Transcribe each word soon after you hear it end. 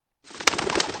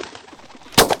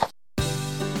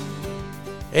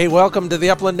Hey, welcome to the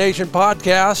Upland Nation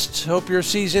podcast. Hope your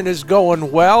season is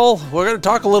going well. We're going to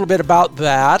talk a little bit about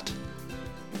that.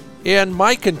 And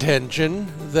my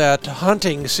contention that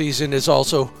hunting season is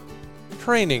also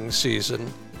training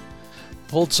season.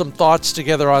 Pulled some thoughts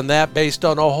together on that based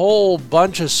on a whole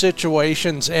bunch of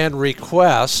situations and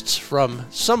requests from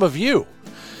some of you.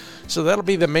 So that'll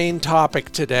be the main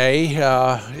topic today.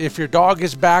 If your dog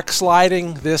is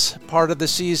backsliding this part of the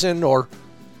season, or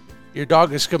your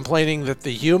dog is complaining that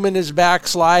the human is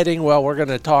backsliding, well, we're going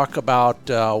to talk about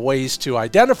ways to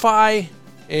identify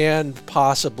and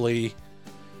possibly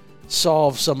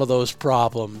solve some of those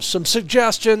problems. Some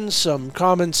suggestions, some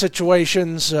common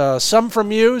situations, some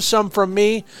from you, some from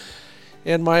me,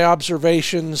 and my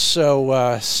observations.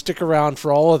 So stick around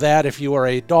for all of that if you are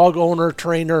a dog owner,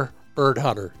 trainer, bird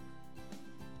hunter.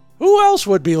 Who else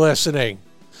would be listening?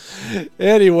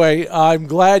 Anyway, I'm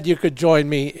glad you could join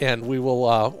me, and we will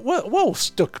we'll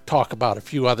still talk about a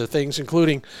few other things,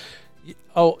 including,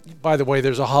 oh, by the way,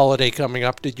 there's a holiday coming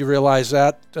up. Did you realize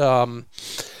that?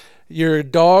 Your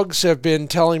dogs have been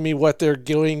telling me what they're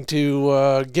going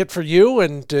to get for you,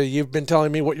 and you've been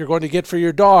telling me what you're going to get for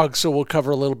your dog, so we'll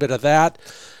cover a little bit of that.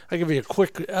 I'll give you a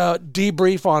quick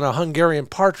debrief on a Hungarian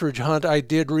partridge hunt I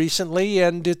did recently,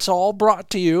 and it's all brought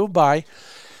to you by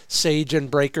Sage and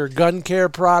Breaker Gun Care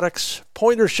Products,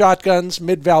 Pointer Shotguns,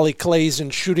 Mid-Valley Clays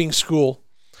and Shooting School,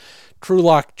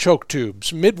 TruLock Choke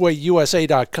Tubes,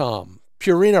 MidwayUSA.com,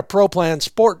 Purina Pro Plan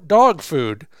Sport Dog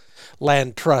Food,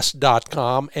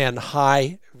 LandTrust.com, and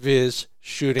High Viz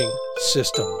Shooting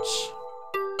Systems.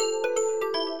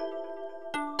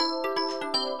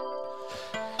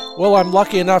 Well, I'm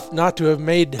lucky enough not to have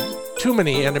made too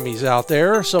many enemies out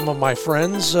there. Some of my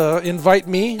friends invite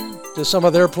me to some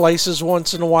of their places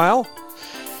once in a while,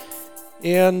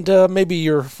 and maybe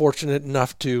you're fortunate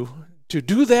enough to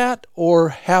do that or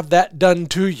have that done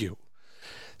to you.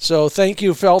 So thank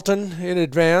you, Felton, in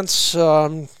advance.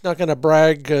 I'm not going to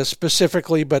brag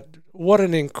specifically, but what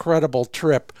an incredible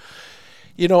trip.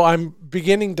 You know, I'm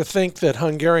beginning to think that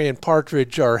Hungarian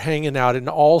partridge are hanging out in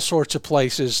all sorts of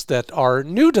places that are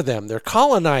new to them. They're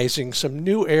colonizing some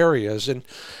new areas. And,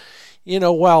 you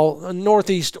know, while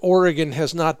Northeast Oregon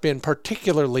has not been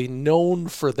particularly known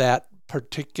for that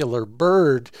particular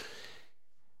bird,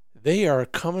 they are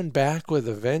coming back with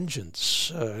a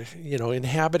vengeance,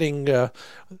 inhabiting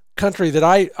country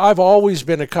that I've always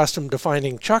been accustomed to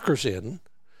finding chukars in.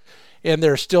 And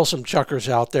there are still some chukars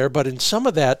out there, but in some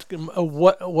of that,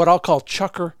 what I'll call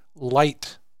chukar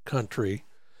light country,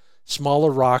 smaller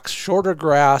rocks, shorter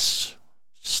grass,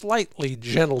 slightly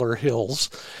gentler hills,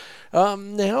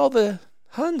 now the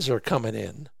Huns are coming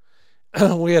in.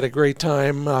 We had a great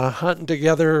time hunting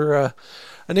together,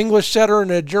 an English setter and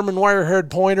a German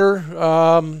wire-haired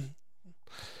pointer,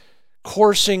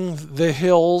 coursing the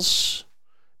hills.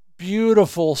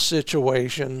 Beautiful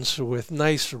situations with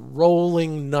nice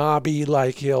rolling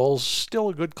knobby-like hills. Still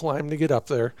a good climb to get up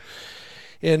there.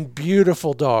 And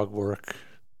beautiful dog work.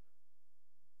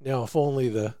 Now, if only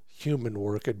the human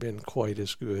work had been quite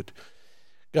as good.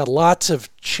 Got lots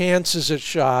of chances at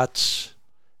shots.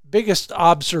 Biggest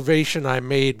observation I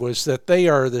made was that they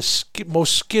are the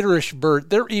most skitterish bird.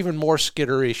 They're even more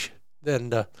skitterish than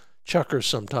the chukars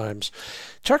sometimes.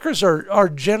 Chukars are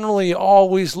generally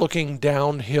always looking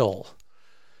downhill.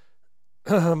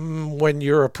 When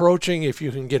you're approaching, if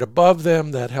you can get above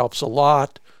them, that helps a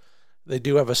lot. They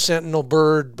do have a sentinel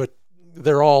bird, but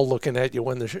they're all looking at you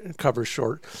when the cover's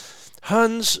short.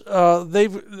 Huns,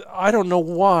 I don't know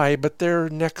why, but their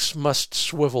necks must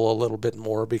swivel a little bit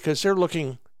more because they're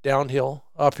looking downhill,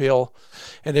 uphill,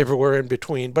 and everywhere in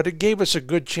between. But it gave us a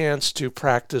good chance to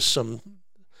practice some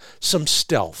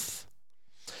stealth.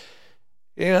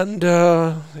 And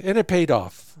it paid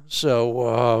off.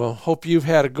 So hope you've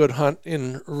had a good hunt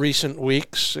in recent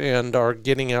weeks and are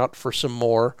getting out for some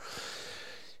more.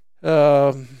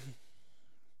 We'll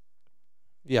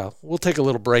take a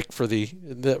little break for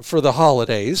the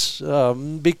holidays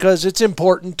because it's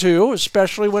important too,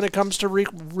 especially when it comes to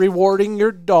rewarding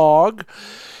your dog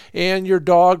and your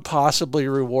dog possibly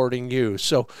rewarding you.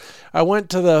 So I went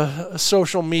to the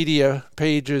social media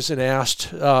pages and asked,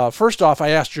 first off, I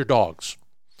asked your dogs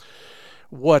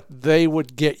what they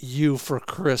would get you for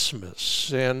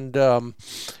Christmas. And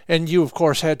you, of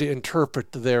course, had to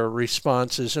interpret their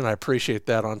responses, and I appreciate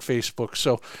that on Facebook.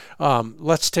 So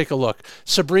let's take a look.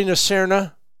 Sabrina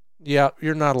Serna, yeah,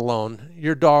 you're not alone.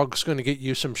 Your dog's going to get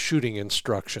you some shooting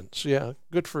instructions. Yeah,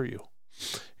 good for you.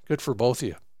 Good for both of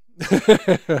you.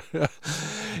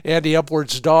 Andy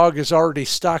Upward's dog is already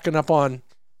stocking up on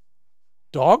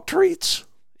dog treats?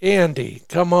 Andy,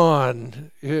 come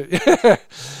on.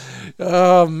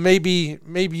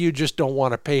 Maybe you just don't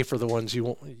want to pay for the ones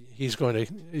he's going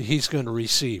to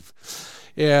receive.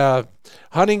 Yeah,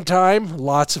 hunting time.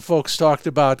 Lots of folks talked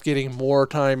about getting more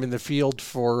time in the field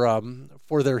for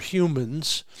their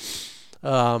humans.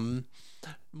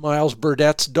 Miles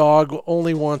Burdett's dog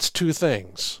only wants two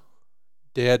things: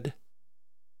 dead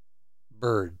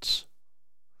birds.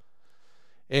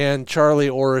 And Charlie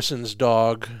Orison's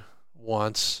dog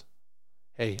wants,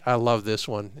 hey, I love this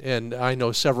one, and I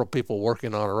know several people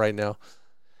working on it right now.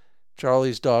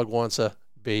 Charlie's dog wants a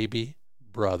baby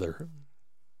brother.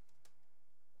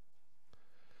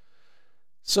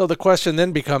 So the question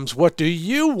then becomes, what do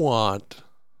you want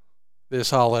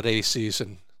this holiday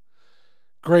season?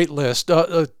 Great list.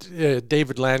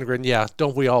 David Landgren, yeah,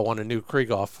 don't we all want a new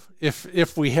Krieghoff?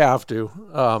 If we have to.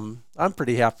 I'm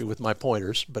pretty happy with my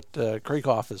pointers, but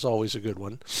Krieghoff is always a good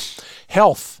one.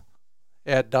 Health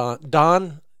at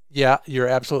Don, yeah, you're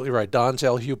absolutely right. Don's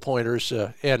LHU pointers,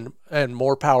 and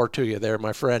more power to you there,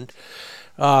 my friend.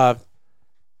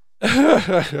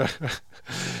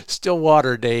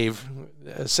 Stillwater Dave.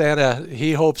 Santa,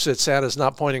 he hopes that Santa's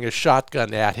not pointing a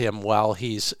shotgun at him while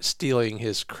he's stealing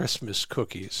his Christmas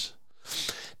cookies.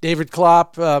 David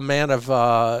Klopp, man of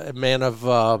my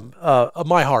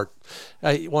heart,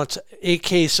 he wants a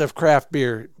case of craft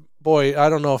beer. Boy, I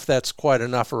don't know if that's quite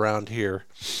enough around here.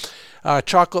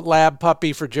 Chocolate Lab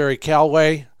puppy for Jerry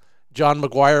Calway. John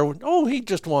McGuire, he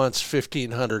just wants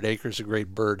 1,500 acres of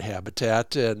great bird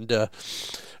habitat. And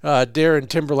Darren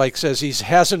Timberlake says he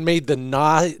hasn't made the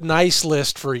nice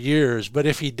list for years, but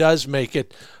if he does make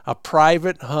it, a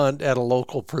private hunt at a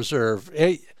local preserve.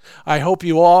 Hey, I hope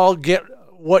you all get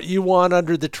what you want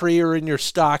under the tree or in your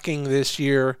stocking this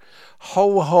year.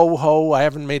 Ho, ho, ho. I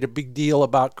haven't made a big deal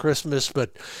about Christmas,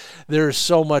 but there's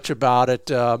so much about it.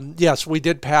 Yes, we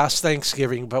did pass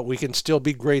Thanksgiving, but we can still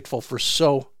be grateful for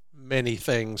so many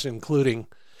things, including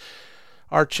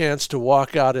our chance to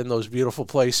walk out in those beautiful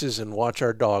places and watch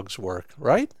our dogs work,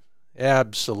 right?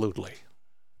 Absolutely.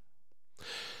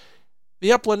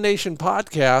 The Upland Nation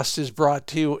podcast is brought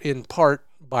to you in part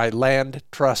by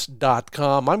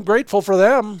landtrust.com. I'm grateful for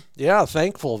them. Yeah,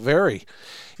 thankful, very.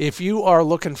 If you are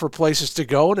looking for places to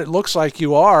go, and it looks like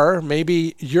you are,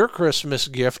 maybe your Christmas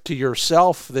gift to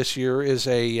yourself this year is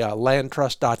a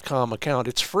landtrust.com account.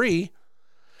 It's free.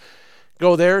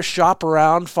 Go there, shop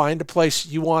around, find a place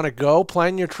you want to go,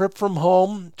 plan your trip from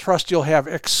home. Trust you'll have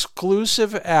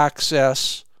exclusive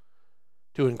access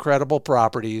to incredible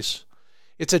properties.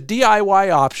 It's a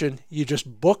DIY option. You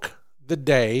just book the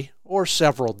day or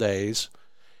several days,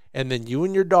 and then you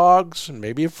and your dogs and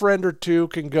maybe a friend or two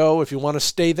can go. If you want to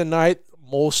stay the night,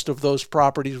 most of those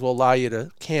properties will allow you to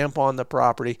camp on the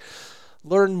property.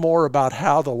 Learn more about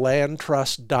how the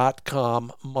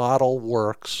landtrust.com model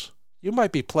works. You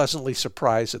might be pleasantly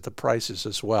surprised at the prices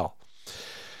as well.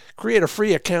 Create a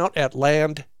free account at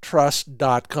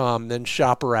landtrust.com, then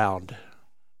shop around.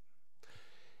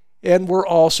 And we're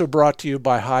also brought to you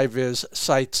by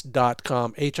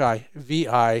HiVizSights.com,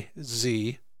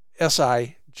 HiVizSights,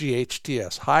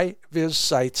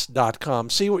 HiVizSights.com.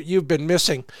 See what you've been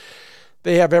missing.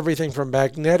 They have everything from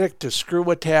magnetic to screw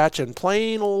attach and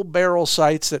plain old barrel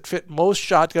sights that fit most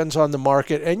shotguns on the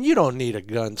market, and you don't need a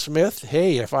gunsmith.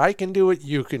 Hey, if I can do it,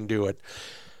 you can do it.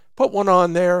 Put one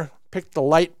on there, pick the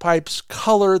light pipe's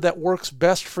color that works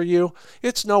best for you.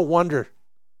 It's no wonder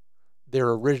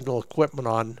their original equipment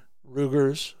on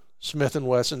Rugers, Smith &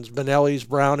 Wessons, Benellis,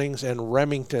 Brownings, and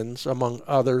Remingtons, among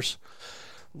others.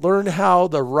 Learn how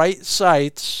the right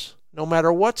sights, no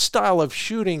matter what style of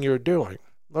shooting you're doing,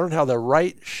 learn how the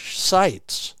right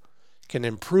sights can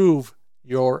improve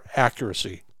your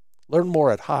accuracy. Learn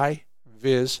more at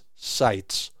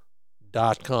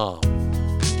HiVizSights.com.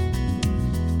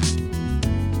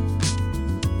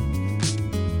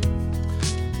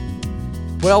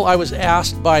 Well, I was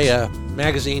asked by a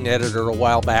magazine editor a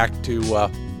while back to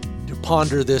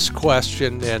ponder this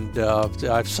question, and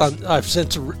I've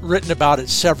since written about it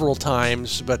several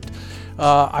times, but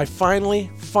I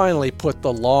finally put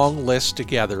the long list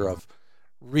together of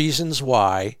reasons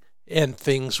why and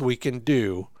things we can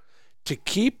do to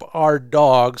keep our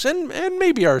dogs and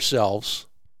maybe ourselves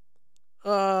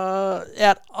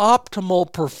at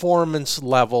optimal performance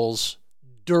levels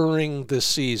during the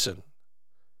season.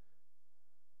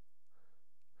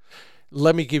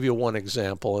 Let me give you one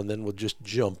example, and then we'll just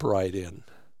jump right in.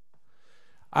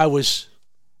 I was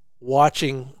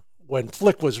watching when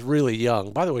Flick was really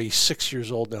young. By the way, he's 6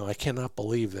 years old now. I cannot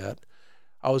believe that.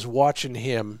 I was watching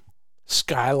him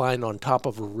skyline on top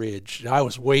of a ridge. I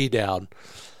was way down.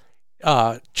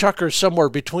 Chucker's somewhere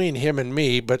between him and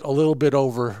me, but a little bit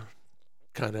over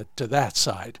kind of to that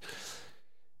side.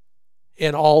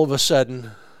 and all of a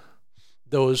sudden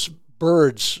those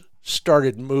birds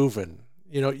started moving.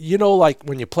 Like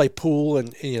when you play pool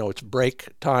and it's break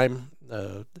time,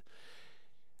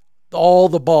 all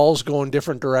the balls go in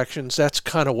different directions. That's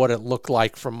kind of what it looked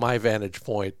like from my vantage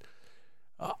point.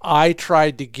 I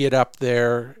tried to get up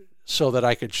there so that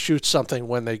I could shoot something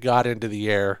when they got into the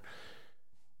air,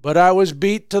 but I was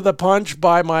beat to the punch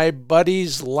by my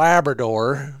buddy's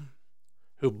Labrador,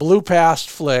 who blew past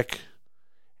Flick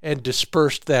and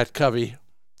dispersed that covey,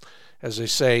 as they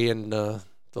say in the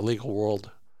legal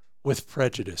world, with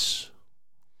prejudice.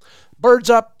 Birds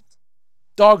up,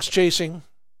 dogs chasing.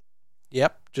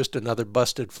 Yep, just another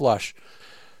busted flush.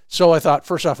 So I thought,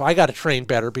 first off, I got to train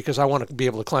better because I want to be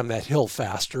able to climb that hill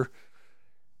faster.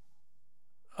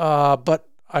 But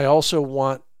I also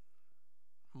want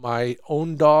my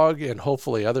own dog and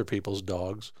hopefully other people's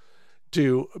dogs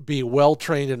to be well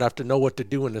trained enough to know what to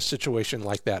do in a situation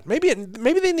like that. Maybe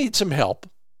they need some help,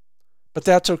 but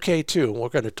that's okay too. We're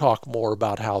going to talk more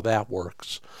about how that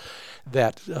works.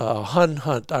 That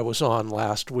hunt I was on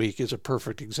last week is a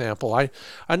perfect example.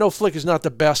 I know Flick is not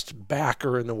the best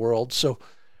backer in the world, so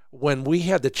when we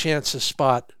had the chance to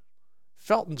spot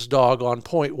Felton's dog on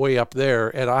point way up there,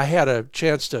 and I had a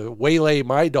chance to waylay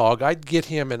my dog, I'd get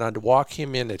him and I'd walk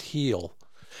him in at heel,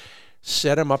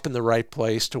 set him up in the right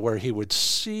place to where he would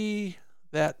see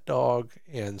that dog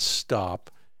and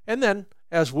stop. And then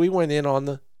as we went in on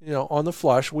the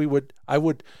flush, I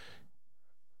would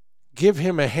give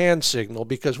him a hand signal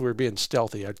because we were being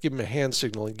stealthy. I'd give him a hand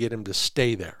signal and get him to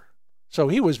stay there. So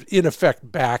he was in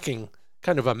effect backing,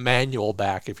 kind of a manual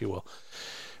back, if you will.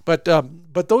 But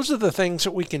those are the things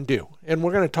that we can do. And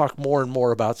we're going to talk more and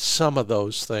more about some of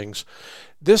those things.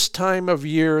 This time of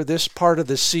year, this part of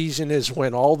the season is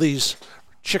when all these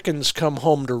chickens come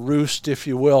home to roost, if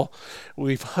you will.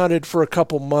 We've hunted for a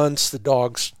couple months. The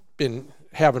dog's been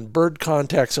having bird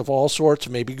contacts of all sorts,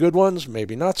 maybe good ones,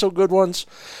 maybe not so good ones.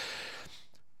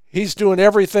 He's doing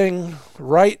everything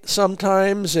right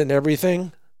sometimes and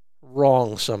everything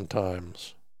wrong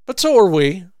sometimes. But so are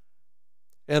we.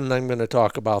 And I'm going to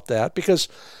talk about that because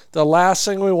the last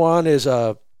thing we want is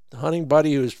a hunting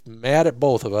buddy who's mad at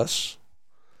both of us.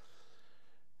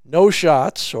 No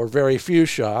shots or very few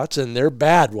shots, and they're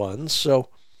bad ones. So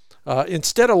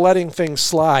instead of letting things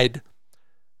slide,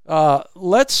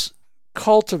 let's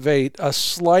cultivate a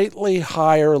slightly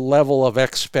higher level of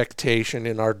expectation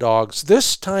in our dogs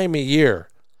this time of year.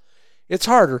 It's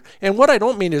harder. And what I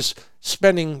don't mean is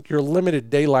spending your limited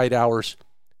daylight hours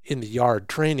in the yard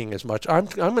training as much. I'm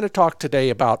going to talk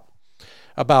today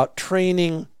about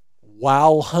training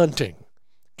while hunting,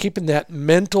 keeping that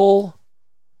mental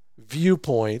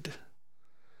viewpoint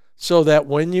so that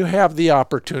when you have the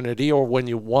opportunity or when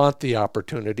you want the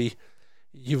opportunity,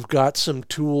 you've got some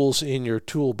tools in your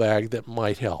tool bag that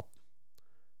might help.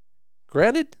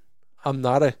 Granted, I'm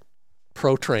not a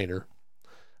pro trainer.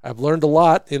 I've learned a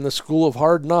lot in the School of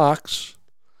Hard Knocks,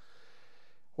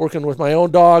 working with my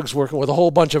own dogs, working with a whole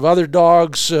bunch of other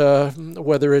dogs,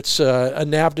 whether it's a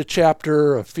NAVHDA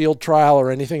chapter, a field trial,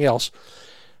 or anything else.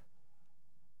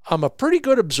 I'm a pretty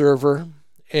good observer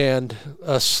and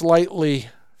a slightly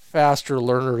faster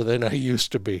learner than I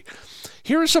used to be.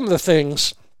 Here are some of the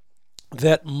things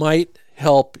that might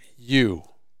help you.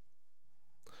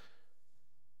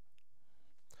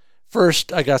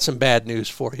 First, I got some bad news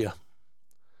for you.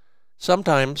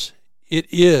 Sometimes it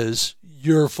is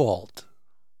your fault.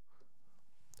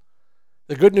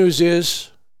 The good news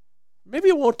is maybe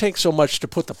it won't take so much to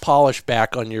put the polish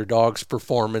back on your dog's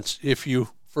performance if you,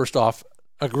 first off,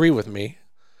 agree with me.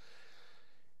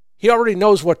 He already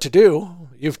knows what to do.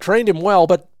 You've trained him well,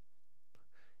 but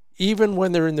even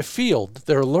when they're in the field,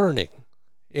 they're learning.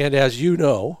 And as you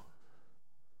know,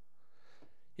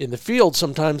 in the field,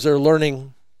 sometimes they're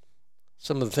learning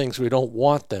some of the things we don't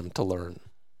want them to learn.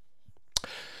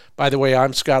 By the way,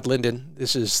 I'm Scott Linden.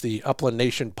 This is the Upland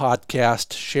Nation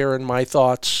podcast, sharing my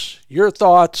thoughts, your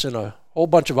thoughts, and a whole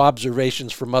bunch of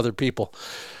observations from other people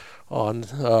on,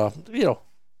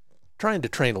 trying to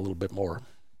train a little bit more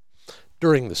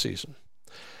during the season.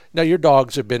 Now, your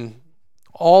dogs have been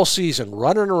all season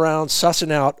running around,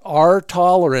 sussing out our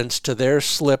tolerance to their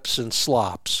slips and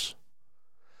slops,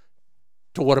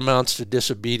 to what amounts to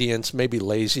disobedience, maybe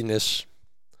laziness.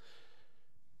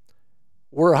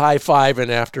 We're high-fiving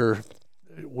after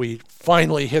we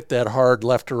finally hit that hard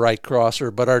left to right crosser,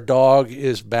 but our dog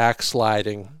is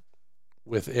backsliding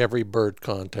with every bird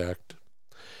contact.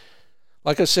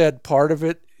 Like I said, part of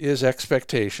it is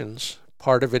expectations.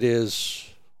 Part of it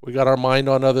is we got our mind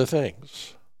on other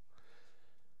things.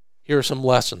 Here are some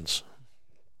lessons.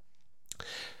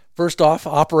 First off,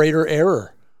 operator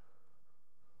error.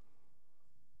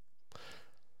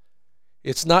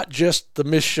 It's not just the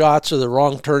missed shots or the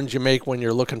wrong turns you make when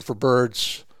you're looking for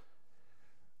birds.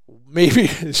 Maybe,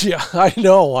 yeah, I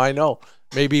know.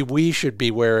 Maybe we should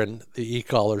be wearing the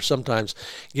e-collar sometimes.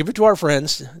 Give it to our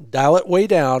friends, dial it way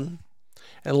down,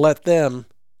 and let them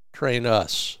train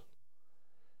us.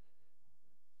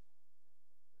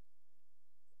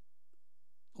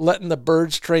 Letting the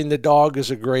birds train the dog is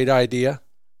a great idea.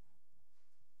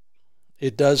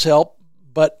 It does help,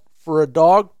 but for a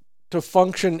dog to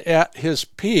function at his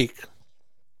peak,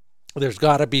 there's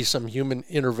got to be some human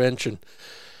intervention,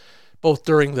 both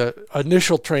during the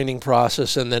initial training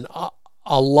process and then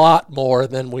a lot more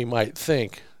than we might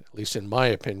think, at least in my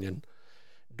opinion,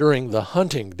 during the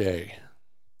hunting day.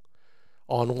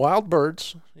 On wild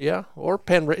birds, yeah, or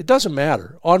it doesn't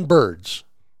matter, on birds.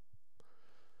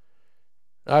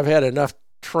 I've had enough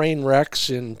train wrecks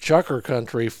in chukar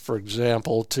country, for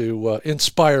example, to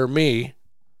inspire me.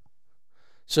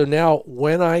 So now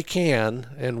when I can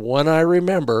and when I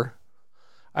remember,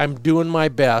 I'm doing my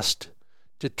best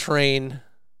to train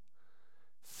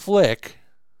Flick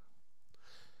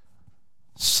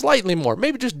slightly more.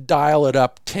 Maybe just dial it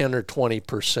up 10 or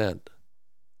 20%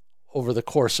 over the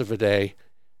course of a day.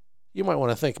 You might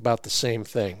want to think about the same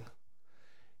thing.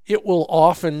 It will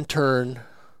often turn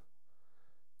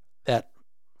that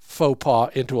faux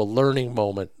pas into a learning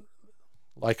moment.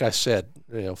 Like I said,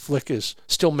 Flick is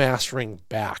still mastering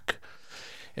back,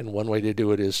 and one way to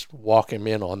do it is walk him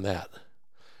in on that.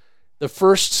 The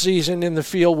first season in the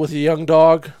field with a young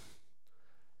dog,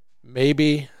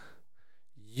 maybe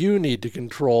you need to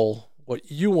control what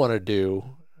you want to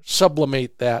do,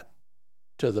 sublimate that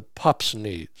to the pup's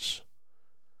needs.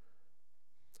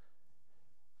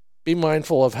 Be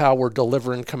mindful of how we're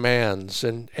delivering commands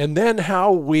and then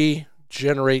how we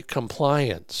generate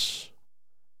compliance.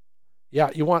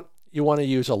 Yeah, you want to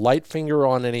use a light finger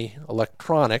on any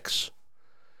electronics,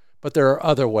 but there are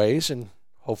other ways, and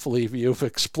hopefully you've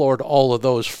explored all of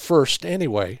those first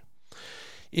anyway.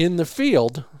 In the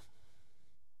field,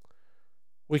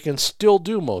 we can still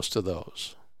do most of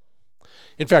those.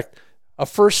 In fact, a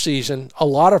first season, a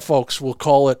lot of folks will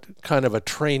call it kind of a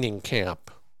training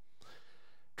camp,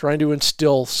 trying to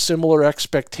instill similar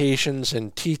expectations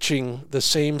and teaching the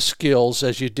same skills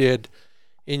as you did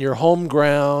in your home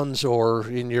grounds or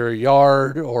in your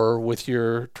yard or with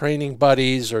your training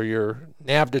buddies or your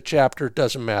NAVHDA chapter, it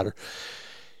doesn't matter.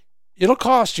 It'll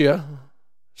cost you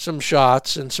some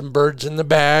shots and some birds in the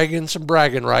bag and some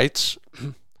bragging rights.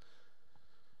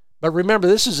 But remember,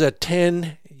 this is a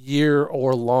 10-year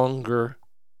or longer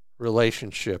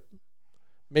relationship.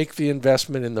 Make the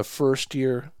investment in the first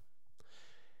year,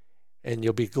 and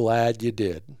you'll be glad you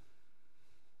did.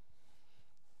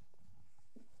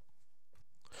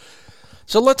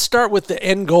 So let's start with the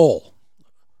end goal.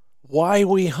 Why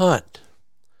we hunt.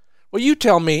 Well, you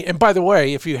tell me, and by the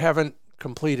way, if you haven't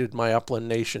completed my Upland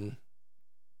Nation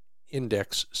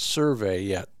Index survey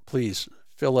yet, please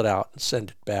fill it out and send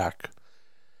it back.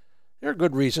 There are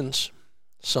good reasons,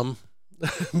 some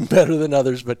better than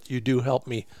others, but you do help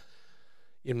me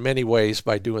in many ways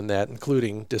by doing that,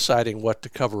 including deciding what to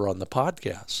cover on the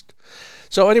podcast.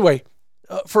 So anyway,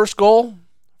 first goal,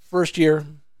 first year,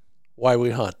 why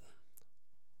we hunt.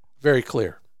 Very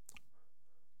clear.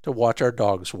 To watch our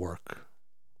dogs work.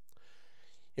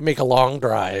 You make a long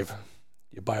drive.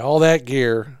 You buy all that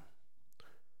gear.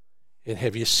 And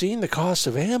have you seen the cost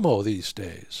of ammo these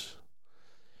days?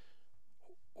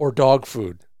 Or dog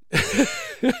food?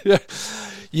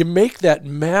 You make that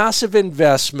massive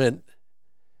investment,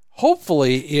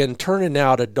 hopefully in turning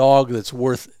out a dog that's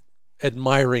worth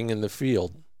admiring in the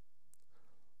field.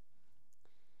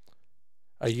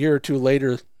 A year or two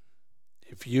later,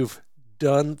 if you've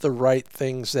done the right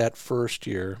things that first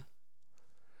year,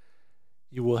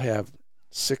 you will have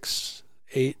 6,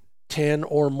 8, 10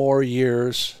 or more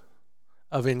years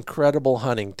of incredible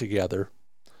hunting together.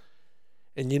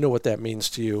 And you know what that means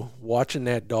to you. Watching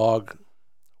that dog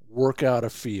work out a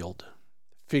field,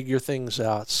 figure things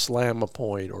out, slam a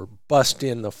point, or bust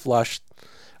in the flush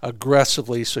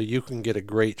aggressively so you can get a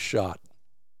great shot.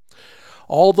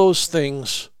 All those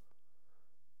things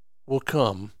will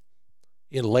come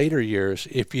in later years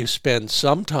if you spend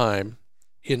some time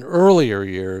in earlier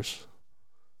years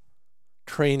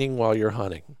training while you're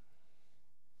hunting.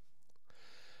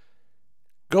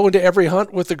 Go into every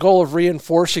hunt with the goal of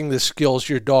reinforcing the skills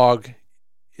your dog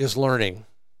is learning.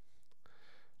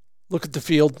 Look at the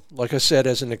field, like I said,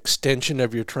 as an extension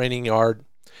of your training yard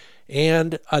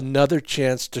and another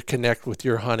chance to connect with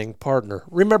your hunting partner.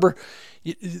 Remember,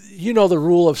 you know the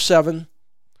rule of 7.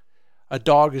 A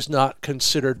dog is not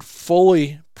considered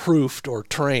fully proofed or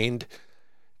trained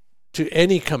to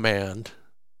any command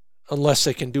unless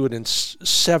they can do it in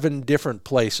 7 different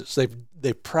places.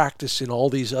 They practice in all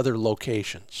these other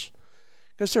locations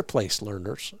because they're place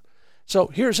learners. So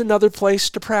here's another place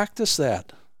to practice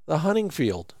that, the hunting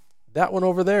field. That one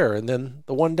over there, and then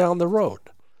the one down the road.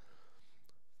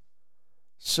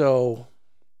 So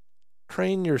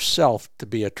train yourself to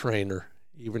be a trainer,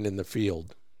 even in the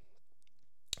field.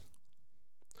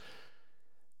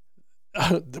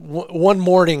 One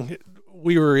morning,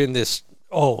 we were in this,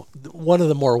 one of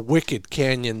the more wicked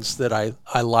canyons that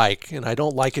I like. And I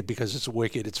don't like it because it's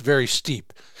wicked. It's very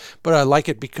steep. But I like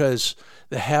it because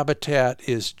the habitat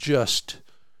is just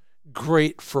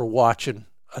great for watching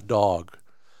a dog.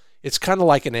 It's kind of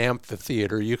like an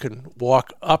amphitheater. You can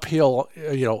walk uphill,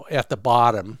 at the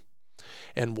bottom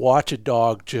and watch a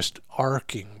dog just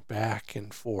arcing back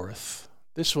and forth.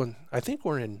 This one, I think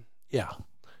we're in,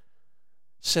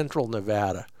 central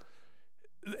Nevada.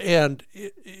 And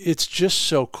it's just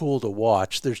so cool to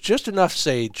watch. There's just enough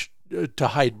sage to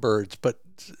hide birds, but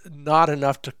not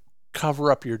enough to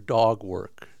cover up your dog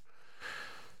work.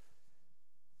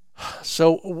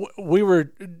 So we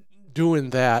were doing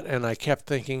that, and I kept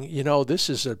thinking, this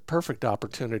is a perfect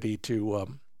opportunity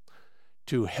to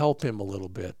help him a little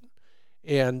bit.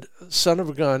 And son of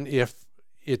a gun, if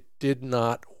it did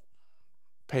not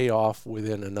pay off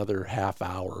within another half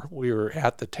hour, we were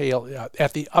at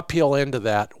the uphill end of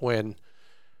that when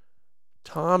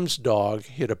Tom's dog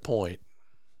hit a point.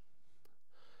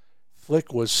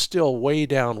 Flick was still way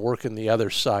down working the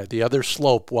other side, the other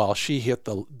slope, while she hit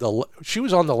she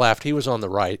was on the left, he was on the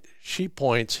right. She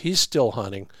points, he's still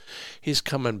hunting. He's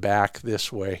coming back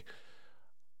this way.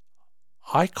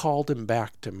 I called him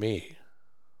back to me,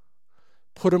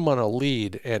 put him on a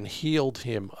lead, and heeled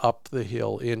him up the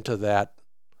hill into that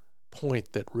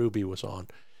point that Ruby was on.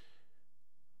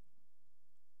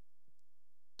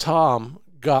 Tom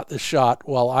got the shot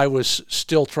while I was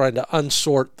still trying to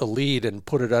unsort the lead and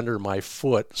put it under my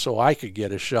foot so I could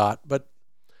get a shot. But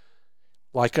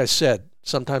like I said,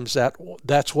 sometimes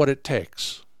that's what it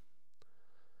takes.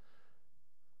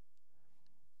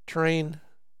 Train,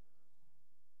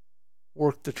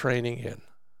 work the training in.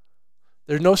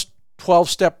 There's no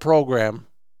 12-step program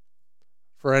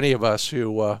for any of us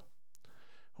who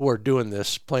are doing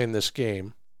this, playing this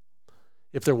game.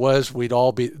 If there was,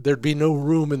 there'd be no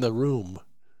room in the room.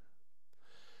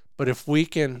 But if we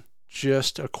can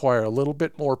just acquire a little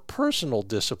bit more personal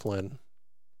discipline,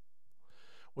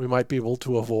 we might be able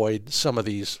to avoid some of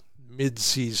these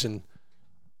mid-season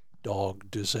dog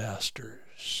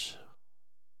disasters.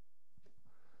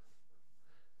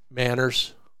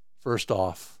 Manners, first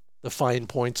off, the fine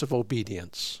points of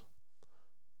obedience.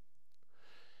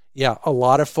 Yeah, a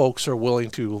lot of folks are willing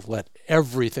to let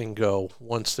everything go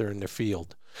once they're in the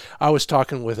field. I was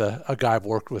talking with a guy I've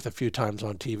worked with a few times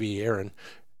on TV, Aaron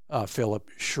Philip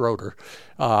Schroeder,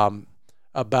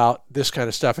 about this kind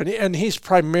of stuff. And he's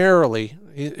primarily,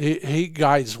 he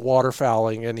guides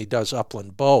waterfowling and he does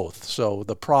upland both. So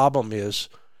the problem is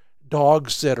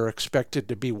dogs that are expected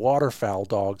to be waterfowl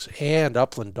dogs and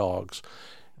upland dogs,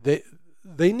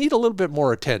 they need a little bit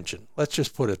more attention. Let's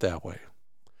just put it that way.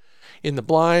 In the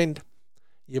blind,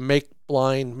 you make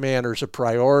blind manners a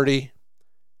priority,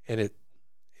 and it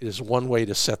is one way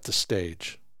to set the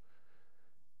stage.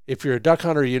 If you're a duck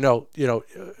hunter, you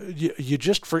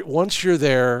just, once you're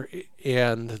there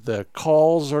and the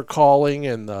calls are calling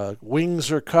and the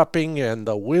wings are cupping and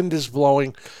the wind is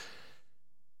blowing,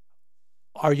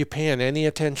 are you paying any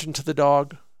attention to the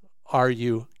dog? Are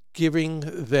you giving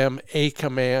them a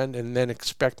command and then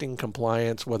expecting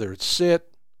compliance, whether it's sit,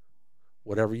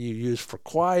 whatever you use for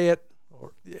quiet,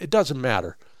 or it doesn't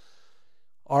matter.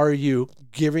 Are you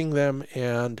giving them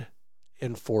and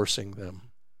enforcing them?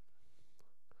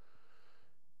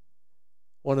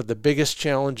 One of the biggest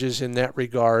challenges in that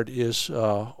regard is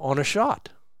on a shot.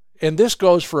 And this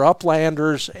goes for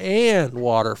uplanders and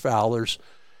waterfowlers.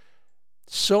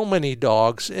 So many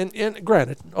dogs, and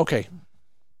granted, okay,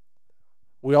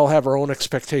 we all have our own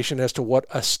expectation as to what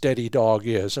a steady dog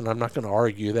is, and I'm not going to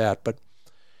argue that, but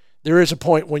there is a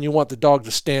point when you want the dog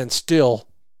to stand still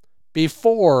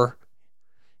before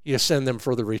you send them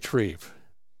for the retrieve.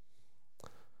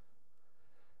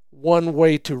 One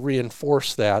way to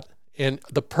reinforce that, and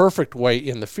the perfect way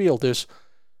in the field, is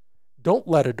don't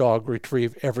let a dog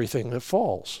retrieve everything that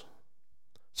falls.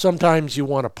 Sometimes you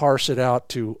want to parse it out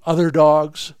to other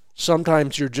dogs.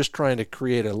 Sometimes you're just trying to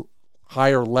create a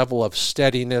higher level of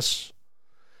steadiness.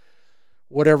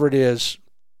 Whatever it is,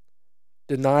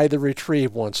 deny the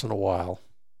retrieve once in a while.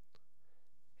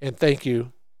 And thank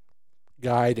you,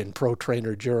 guide and pro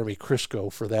trainer Jeremy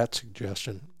Crisco, for that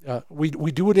suggestion. We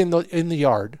do it in the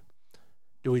yard.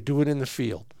 Do we do it in the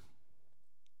field?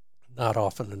 not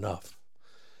often enough.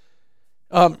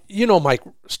 Mike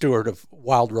Stewart of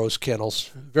Wild Rose Kennels,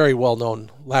 very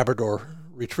well-known Labrador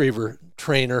Retriever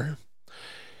trainer.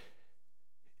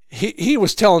 He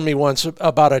was telling me once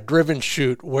about a driven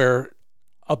shoot where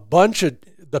a bunch of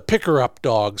the picker-up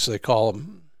dogs, they call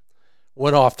them,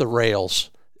 went off the rails.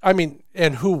 I mean,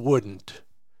 and who wouldn't?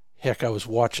 Heck, I was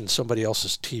watching somebody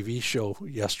else's TV show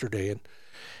yesterday,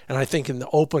 and I think in the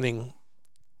opening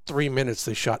 3 minutes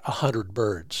they shot 100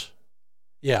 birds.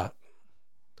 Yeah,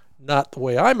 not the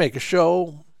way I make a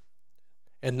show,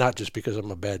 and not just because I'm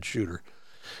a bad shooter,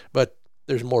 but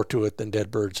there's more to it than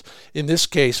dead birds. In this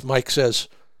case, Mike says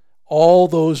all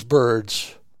those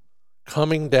birds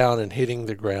coming down and hitting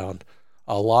the ground,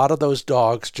 a lot of those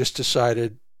dogs just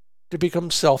decided to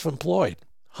become self-employed,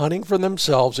 hunting for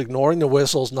themselves, ignoring the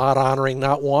whistles, not honoring,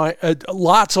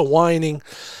 lots of whining,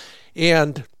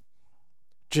 and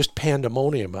just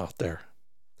pandemonium out there.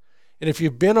 And if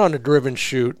you've been on a driven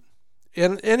shoot,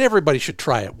 and everybody should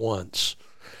try it once,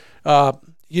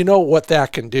 you know what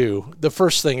that can do. The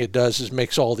first thing it does is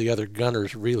makes all the other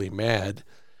gunners really mad.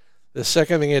 The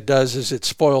second thing it does is it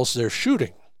spoils their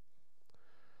shooting.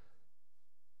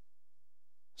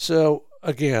 So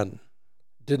again,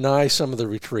 deny some of the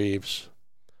retrieves,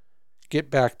 get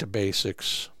back to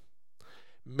basics,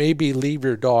 maybe leave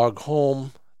your dog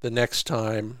home the next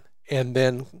time, and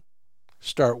then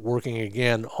start working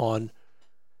again on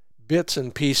bits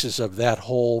and pieces of that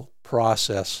whole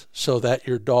process so that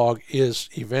your dog is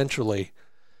eventually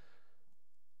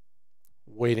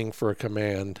waiting for a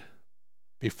command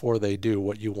before they do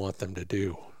what you want them to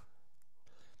do.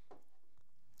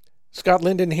 Scott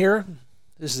Linden here.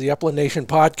 This is the Upland Nation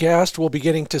podcast. We'll be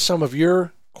getting to some of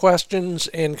your questions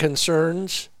and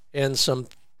concerns and some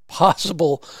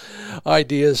possible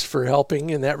ideas for helping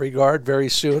in that regard very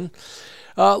soon.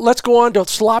 Let's go on to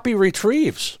sloppy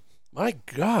retrieves. My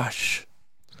gosh.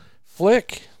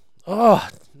 Flick. Oh,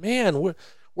 man,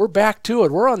 we're back to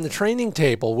it. We're on the training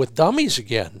table with dummies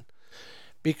again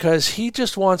because he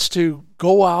just wants to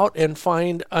go out and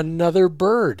find another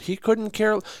bird. He couldn't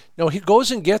care. No, he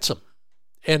goes and gets them.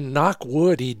 And knock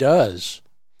wood, he does.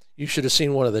 You should have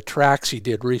seen one of the tracks he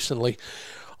did recently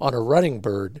on a running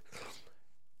bird.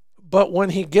 But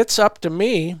when he gets up to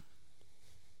me,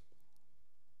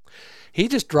 he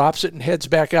just drops it and heads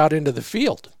back out into the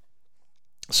field.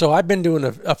 So I've been doing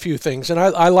a few things, and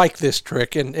I like this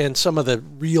trick, and some of the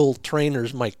real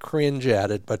trainers might cringe at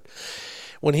it, but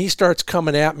when he starts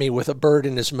coming at me with a bird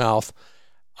in his mouth,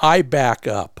 I back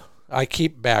up. I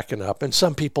keep backing up, and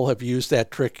some people have used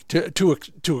that trick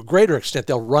to a greater extent.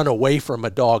 They'll run away from a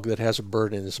dog that has a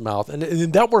bird in his mouth, and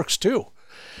that works too.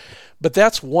 But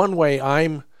that's one way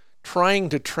I'm trying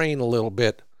to train a little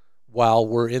bit while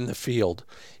we're in the field.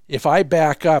 If I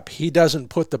back up, he doesn't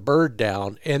put the bird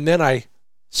down, and then I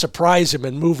surprise him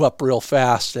and move up real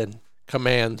fast and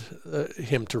command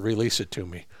him to release it to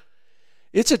me.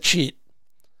 It's a cheat,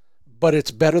 but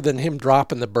it's better than him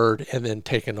dropping the bird and then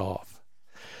taking off.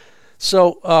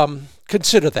 So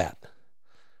consider that.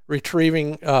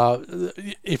 Retrieving,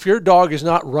 if your dog is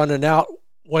not running out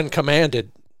when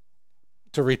commanded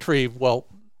to retrieve, well,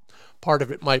 part of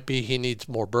it might be he needs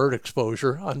more bird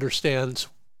exposure, understands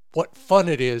what fun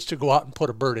it is to go out and put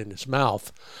a bird in his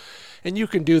mouth. And you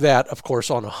can do that, of course,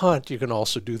 on a hunt. You can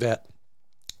also do that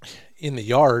in the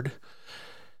yard.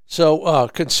 So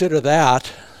consider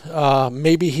that.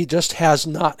 Maybe he just has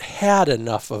not had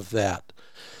enough of that.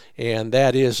 And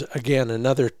that is, again,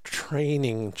 another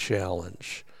training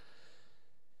challenge.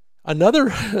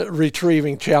 Another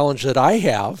retrieving challenge that I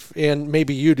have, and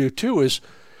maybe you do too, is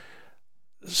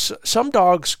some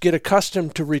dogs get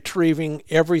accustomed to retrieving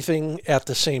everything at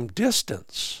the same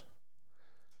distance.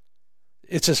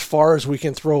 It's as far as we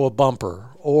can throw a bumper,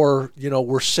 or,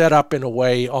 we're set up in a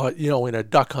way, in a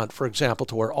duck hunt, for example,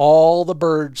 to where all the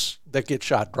birds that get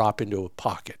shot drop into a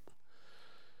pocket.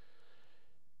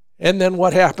 And then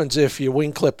what happens if you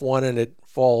wing clip one and it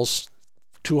falls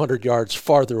 200 yards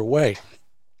farther away?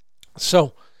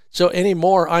 So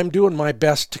anymore, I'm doing my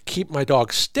best to keep my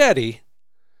dog steady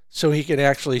so he can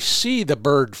actually see the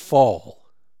bird fall.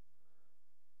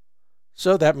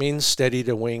 So that means steady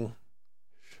to wing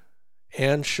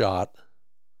and shot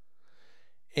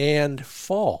and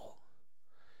fall.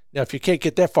 Now, if you can't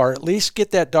get that far, at least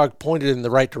get that dog pointed in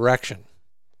the right direction.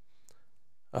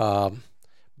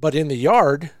 But in the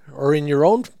yard or in your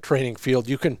own training field,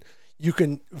 you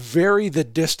can vary the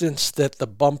distance that the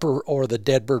bumper or the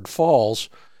dead bird falls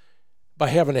by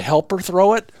having a helper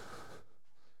throw it,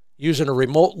 using a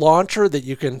remote launcher that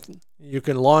you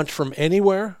can launch from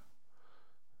anywhere.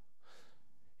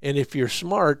 And if you're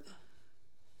smart,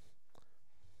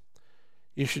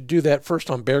 You should do that first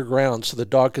on bare ground so the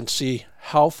dog can see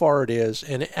how far it is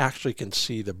and actually can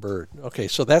see the bird. Okay,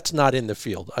 so that's not in the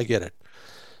field. I get it.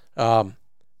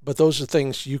 But those are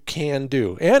things you can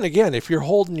do. And again, if you're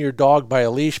holding your dog by a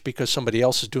leash because somebody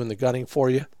else is doing the gunning for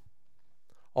you,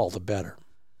 all the better.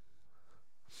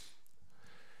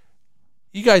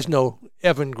 You guys know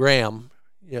Evan Graham,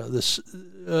 this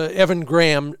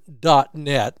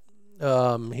evangraham.net.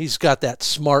 He's got that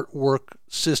smart work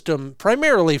system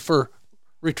primarily for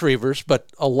retrievers,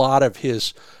 but a lot of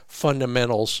his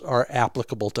fundamentals are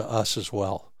applicable to us as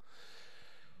well.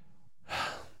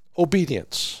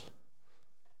 Obedience.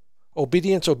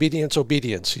 Obedience, obedience,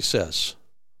 obedience, he says.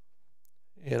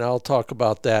 And I'll talk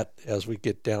about that as we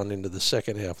get down into the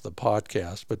second half of the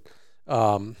podcast. But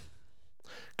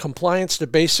compliance to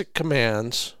basic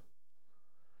commands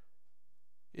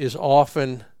is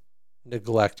often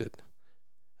neglected.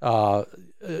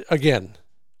 Again,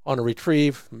 on a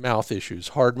retrieve, mouth issues,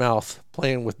 hard mouth,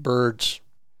 playing with birds,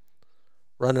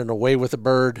 running away with a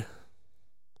bird.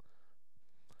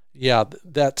 Yeah,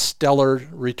 that stellar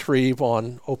retrieve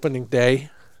on opening day.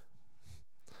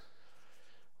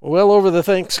 Well, over the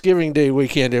Thanksgiving Day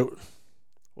weekend, it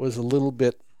was a little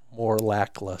bit more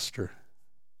lackluster.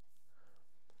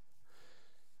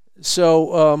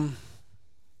 So,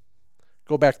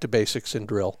 go back to basics and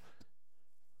drill.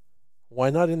 Why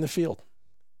not in the field?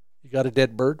 You got a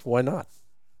dead bird? Why not?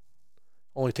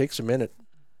 Only takes a minute.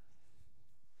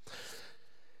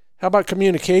 How about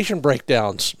communication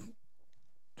breakdowns?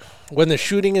 When the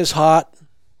shooting is hot,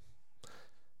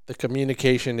 the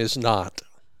communication is not.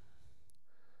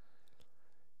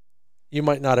 You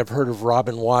might not have heard of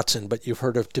Robin Watson, but you've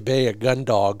heard of Tabea Gun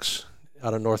Dogs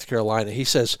out of North Carolina. He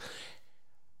says,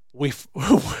 we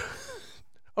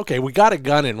got a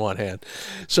gun in one hand,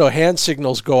 so hand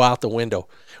signals go out the window.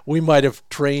 We might have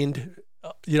trained,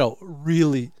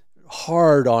 really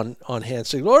hard on hand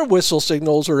signals or whistle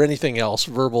signals or anything else,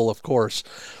 verbal, of course.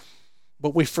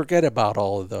 But we forget about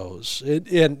all of those.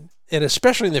 And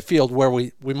especially in the field where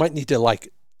we might need to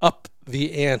up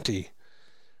the ante.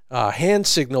 Hand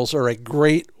signals are a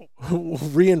great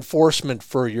reinforcement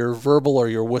for your verbal or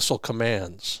your whistle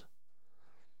commands.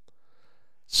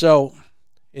 So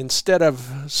instead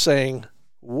of saying,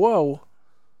 whoa,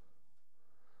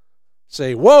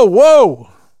 say, whoa, whoa,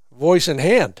 voice and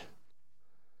hand.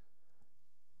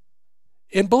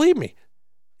 And believe me,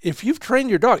 if you've trained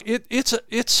your dog,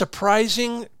 it's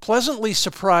surprising, pleasantly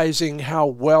surprising how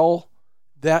well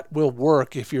that will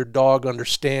work if your dog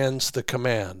understands the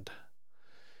command.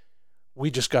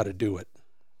 We just got to do it.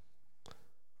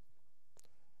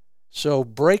 So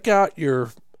break out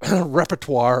your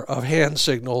repertoire of hand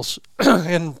signals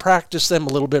and practice them a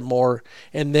little bit more,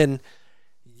 and then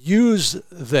use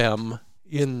them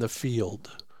in the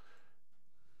field.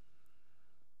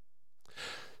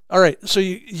 All right, so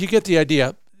you get the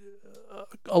idea.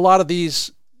 A lot of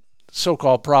these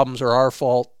so-called problems are our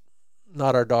fault,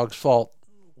 not our dog's fault.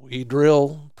 We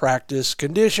drill, practice,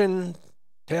 condition,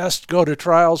 test, go to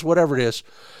trials, whatever it is.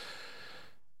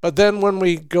 But then when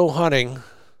we go hunting,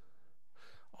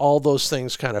 all those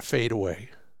things kind of fade away.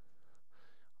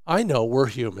 I know we're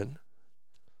human.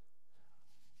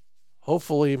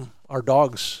 Hopefully our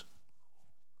dogs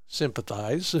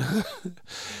sympathize.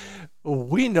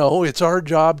 We know it's our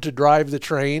job to drive the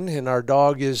train, and our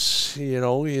dog is,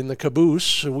 in the caboose.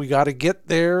 So we got to get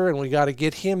there, and we got to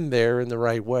get him there in the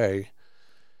right way.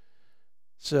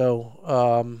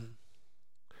 So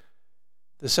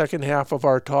the second half of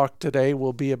our talk today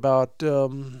will be about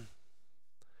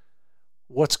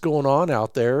what's going on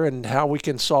out there and how we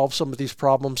can solve some of these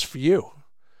problems for you.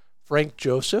 Frank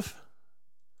Joseph,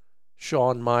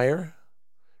 Sean Meyer,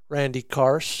 Randy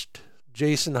Karst,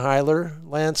 Jason Heiler,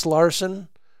 Lance Larson.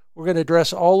 We're going to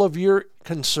address all of your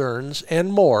concerns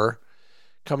and more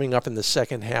coming up in the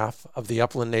second half of the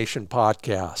Upland Nation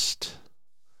podcast,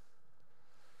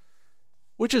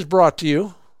 which is brought to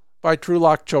you by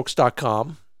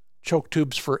TrueLockChokes.com. Choke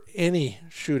tubes for any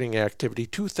shooting activity.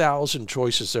 2,000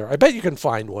 choices there. I bet you can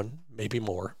find one, maybe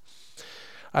more.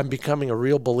 I'm becoming a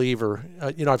real believer.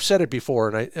 I've said it before,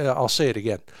 and I'll say it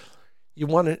again. You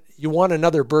want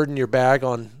another bird in your bag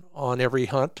on every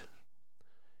hunt?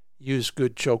 Use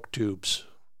good choke tubes.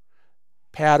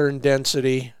 Pattern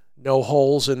density, no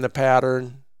holes in the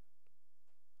pattern.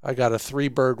 I got a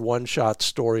 3-bird one-shot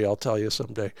story I'll tell you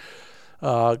someday.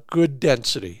 Good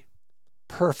density.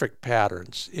 Perfect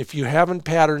patterns. If you haven't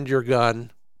patterned your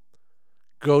gun,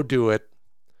 go do it.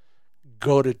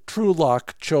 Go to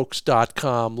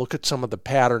TrueLockChokes.com. Look at some of the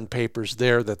pattern papers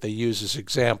there that they use as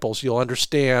examples. You'll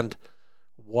understand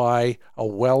why a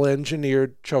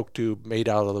well-engineered choke tube made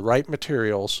out of the right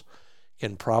materials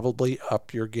can probably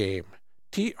up your game.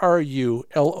 TRULOCK,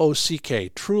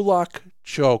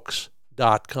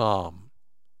 TrulockJokes.com.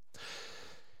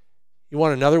 You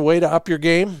want another way to up your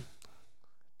game?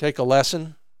 Take a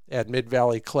lesson at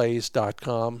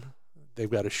MidValleyClays.com. They've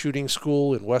got a shooting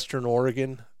school in Western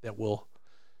Oregon that will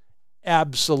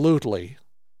absolutely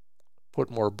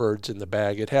put more birds in the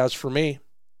bag. It has for me.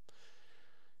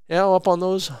 Now, up on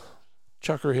those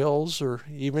Chucker Hills, or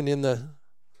even in the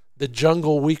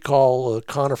jungle we call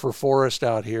conifer forest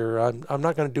out here, I'm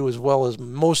not going to do as well as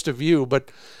most of you,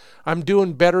 but I'm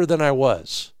doing better than I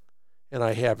was. And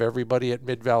I have everybody at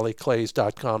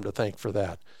MidValleyClays.com to thank for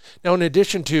that. Now, in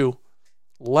addition to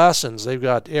lessons, they've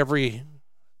got every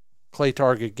clay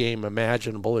target game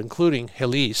imaginable, including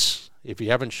Helis. If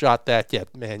you haven't shot that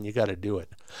yet, man, you got to do it.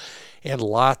 And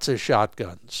lots of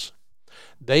shotguns.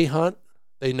 They hunt.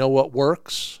 They know what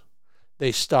works.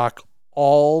 They stock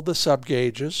all the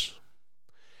sub-gauges.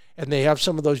 And they have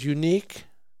some of those unique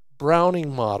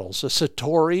Browning models, a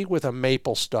Satori with a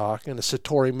maple stock and a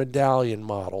Satori medallion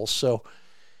model. So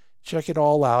check it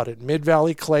all out at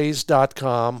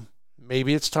MidValleyClays.com.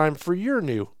 Maybe it's time for your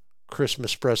new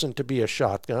Christmas present to be a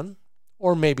shotgun,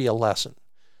 or maybe a lesson.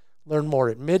 Learn more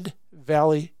at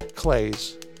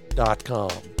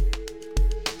MidValleyClays.com.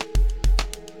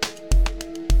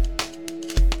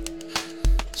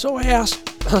 So I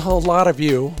asked a lot of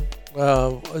you,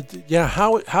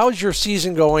 how's your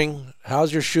season going?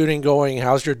 How's your shooting going?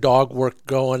 How's your dog work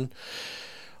going?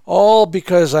 All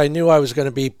because I knew I was going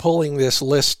to be pulling this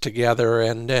list together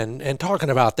and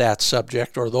talking about that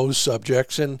subject or those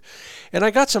subjects. And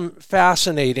I got some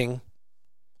fascinating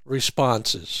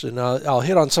responses. And I'll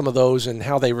hit on some of those and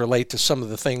how they relate to some of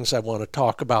the things I want to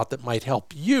talk about that might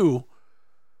help you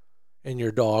and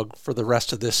your dog for the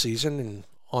rest of this season and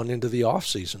on into the off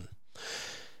season.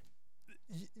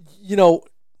 You know,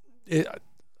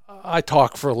 I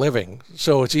talk for a living,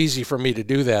 so it's easy for me to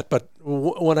do that. But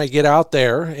when I get out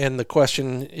there, and the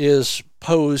question is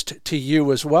posed to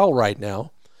you as well right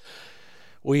now,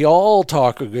 we all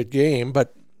talk a good game,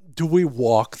 but do we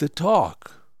walk the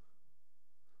talk?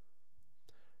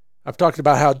 I've talked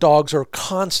about how dogs are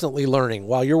constantly learning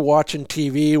while you're watching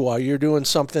TV, while you're doing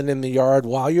something in the yard,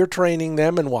 while you're training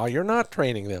them, and while you're not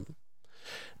training them.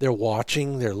 They're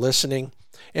watching, they're listening.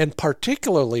 And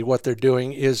particularly what they're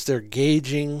doing is they're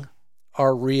gauging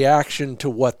our reaction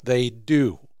to what they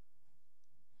do.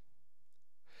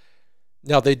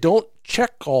 Now, they don't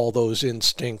check all those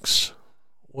instincts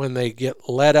when they get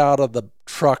let out of the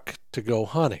truck to go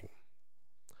hunting.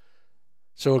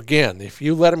 So again, if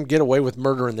you let them get away with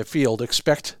murder in the field,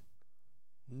 expect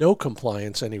no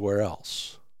compliance anywhere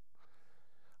else.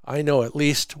 I know at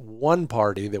least one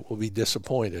party that will be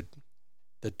disappointed,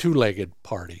 the two-legged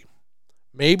party.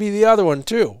 Maybe the other one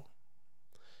too.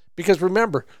 Because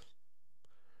remember,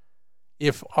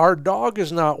 if our dog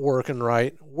is not working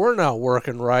right, we're not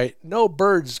working right, no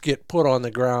birds get put on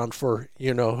the ground for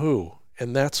you-know-who.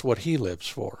 And that's what he lives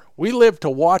for. We live to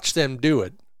watch them do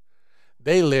it.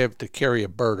 They live to carry a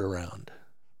bird around.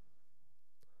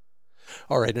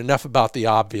 All right, enough about the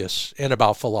obvious and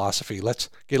about philosophy. Let's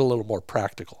get a little more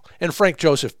practical. And Frank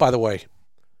Joseph, by the way,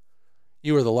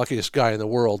 you are the luckiest guy in the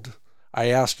world. I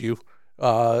asked you,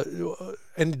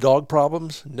 any dog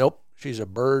problems? Nope. She's a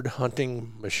bird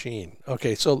hunting machine.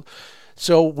 Okay, so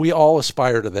we all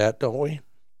aspire to that, don't we?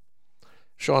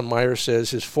 Sean Meyer says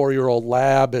his 4-year-old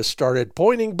lab has started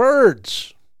pointing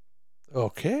birds.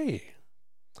 Okay.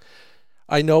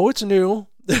 I know it's new.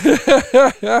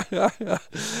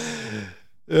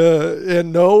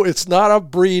 And no, it's not a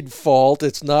breed fault.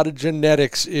 It's not a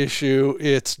genetics issue.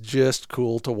 It's just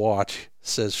cool to watch,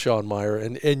 says Sean Meyer.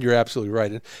 And you're absolutely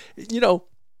right. And,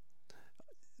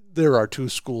 there are two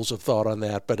schools of thought on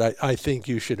that, but I think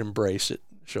you should embrace it,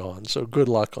 Sean. So good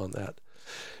luck on that.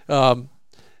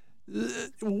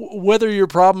 Whether your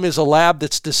problem is a lab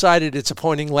that's decided it's a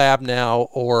pointing lab now,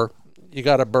 or you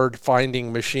got a bird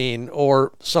finding machine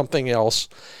or something else,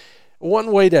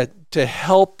 one way to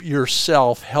help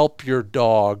yourself, help your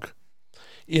dog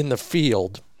in the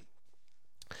field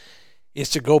is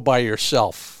to go by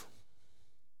yourself.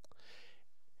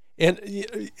 And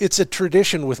it's a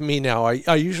tradition with me now.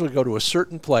 I usually go to a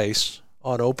certain place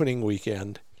on opening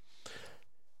weekend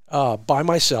by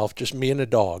myself, just me and a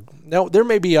dog. Now, there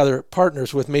may be other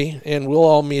partners with me, and we'll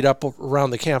all meet up around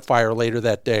the campfire later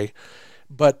that day.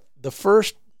 But the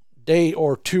first day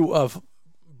or two of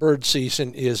bird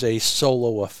season is a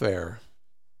solo affair.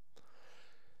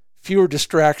 Fewer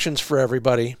distractions for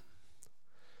everybody.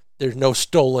 There's no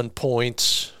stolen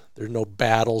points. There's no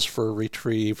battles for a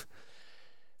retrieve.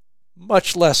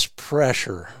 Much less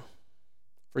pressure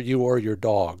for you or your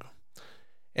dog.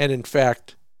 And in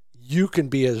fact, you can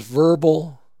be as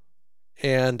verbal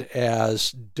and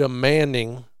as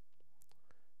demanding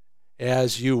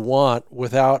as you want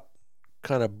without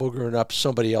kind of boogering up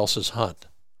somebody else's hunt.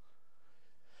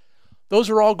 Those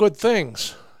are all good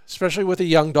things, especially with a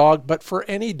young dog, but for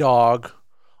any dog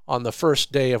on the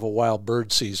first day of a wild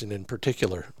bird season in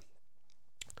particular.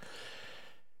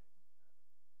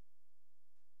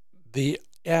 The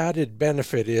added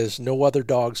benefit is no other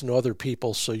dogs, no other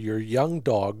people, so your young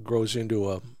dog grows into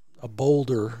a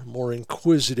bolder, more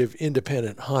inquisitive,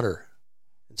 independent hunter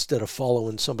instead of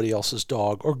following somebody else's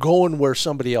dog or going where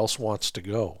somebody else wants to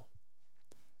go.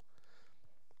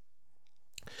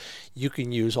 You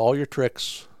can use all your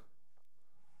tricks.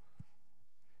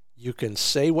 You can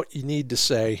say what you need to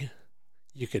say.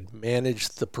 You can manage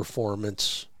the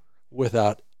performance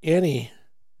without any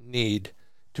need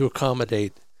to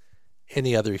accommodate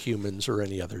any other humans or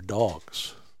any other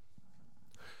dogs.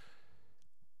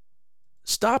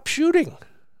 Stop shooting.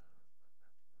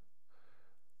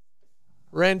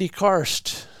 Randy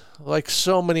Karst, like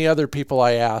so many other people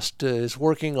I asked, is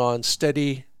working on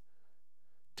Steady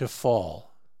to Fall.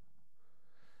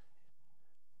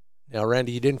 Now,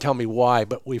 Randy, you didn't tell me why,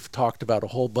 but we've talked about a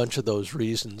whole bunch of those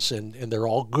reasons, and they're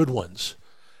all good ones.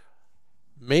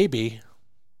 Maybe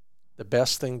the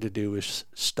best thing to do is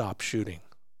stop shooting.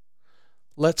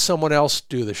 Let someone else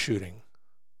do the shooting.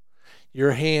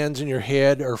 Your hands and your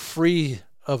head are free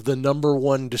of the number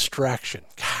one distraction.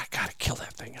 God, I gotta kill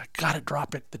that thing. I gotta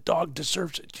drop it. The dog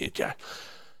deserves it.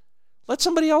 Let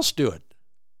somebody else do it.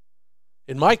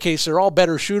 In my case, they're all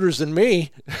better shooters than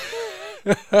me.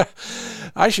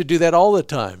 I should do that all the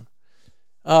time.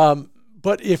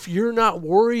 But if you're not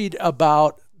worried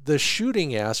about the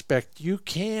shooting aspect, you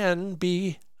can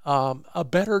be a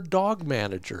better dog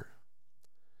manager.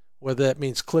 Whether that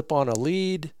means clip on a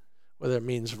lead, whether it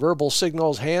means verbal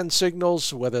signals, hand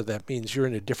signals, whether that means you're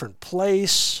in a different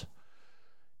place.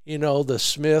 You know, the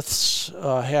Smiths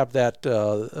have that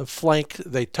flank.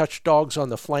 They touch dogs on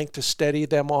the flank to steady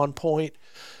them on point.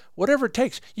 Whatever it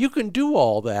takes. You can do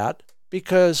all that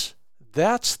because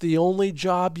that's the only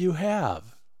job you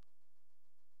have.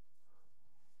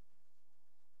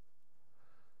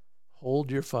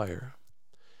 Hold your fire.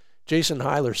 Jason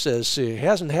Heiler says he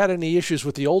hasn't had any issues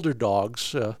with the older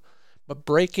dogs, but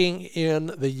breaking in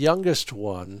the youngest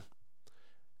one,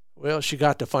 well, she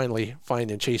got to finally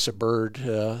find and chase a bird,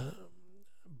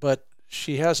 but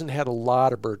she hasn't had a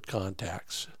lot of bird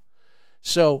contacts.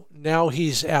 So now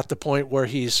he's at the point where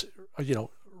he's,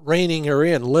 reining her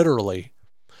in, literally.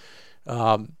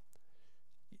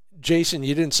 Jason,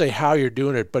 you didn't say how you're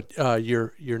doing it, but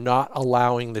you're not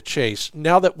allowing the chase.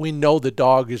 Now that we know the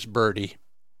dog is birdie,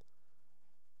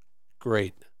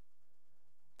 great.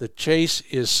 The chase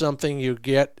is something you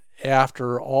get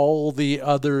after all the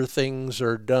other things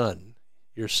are done.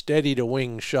 You're steady to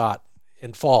wing shot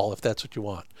and fall if that's what you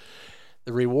want.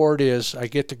 The reward is I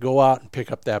get to go out and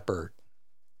pick up that bird.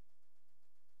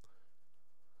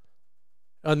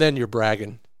 And then you're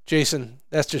bragging. Jason,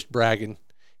 that's just bragging.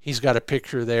 He's got a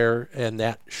picture there, and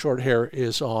that short hair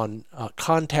is on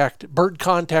bird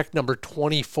contact number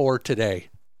 24 today.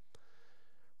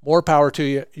 More power to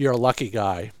you. You're a lucky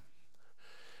guy.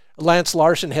 Lance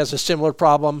Larson has a similar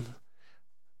problem.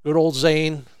 Good old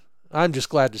Zane. I'm just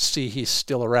glad to see he's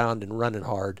still around and running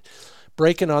hard.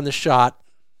 Breaking on the shot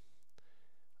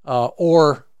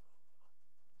or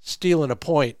stealing a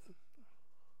point.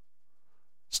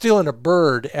 Stealing a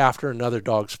bird after another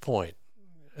dog's point.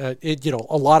 A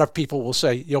lot of people will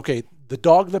say, okay, the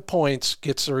dog that points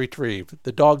gets the retrieve.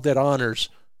 The dog that honors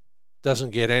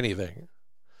doesn't get anything.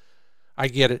 I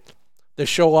get it. The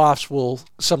show-offs will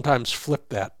sometimes flip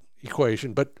that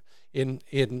equation, but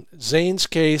in Zane's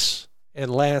case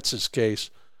and Lance's case,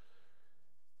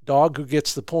 dog who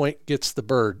gets the point gets the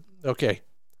bird. Okay.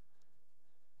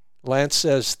 Lance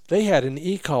says they had an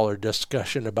e-collar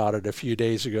discussion about it a few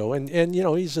days ago, and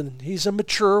he's a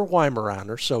mature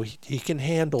Weimaraner, so he can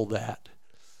handle that.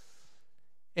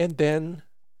 And then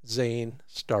Zane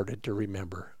started to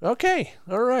remember. Okay,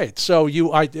 all right. So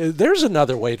there's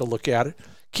another way to look at it.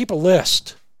 Keep a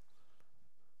list.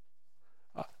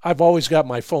 I've always got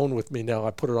my phone with me now.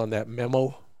 I put it on that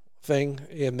memo thing,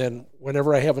 and then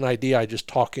whenever I have an idea, I just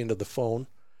talk into the phone.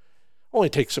 Only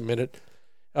takes a minute.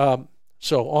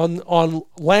 So on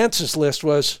Lance's list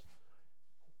was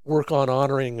work on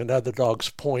honoring another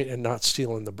dog's point and not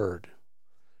stealing the bird.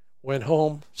 Went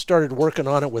home, started working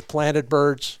on it with planted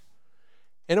birds,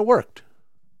 and it worked.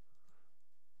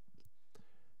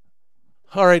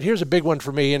 All right, here's a big one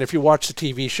for me, and if you watch the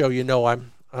TV show, you know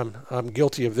I'm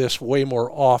guilty of this way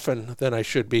more often than I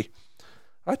should be.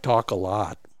 I talk a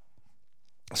lot.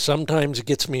 Sometimes it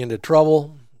gets me into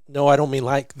trouble. No, I don't mean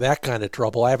like that kind of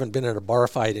trouble. I haven't been in a bar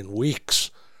fight in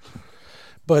weeks.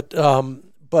 But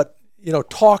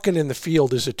talking in the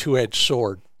field is a two-edged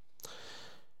sword.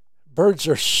 Birds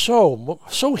are so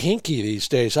hinky these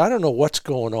days. I don't know what's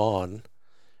going on.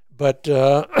 But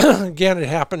again, it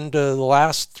happened the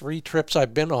last 3 trips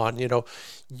I've been on.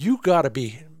 You got to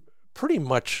be pretty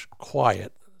much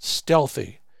quiet,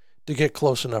 stealthy, to get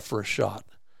close enough for a shot.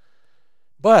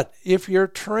 But if you're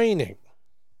training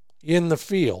in the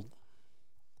field,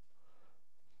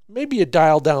 maybe you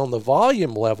dial down the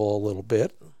volume level a little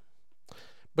bit,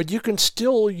 but you can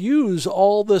still use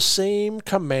all the same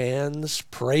commands,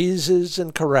 praises,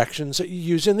 and corrections that you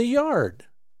use in the yard.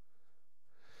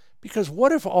 Because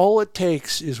what if all it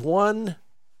takes is one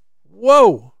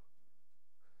whoa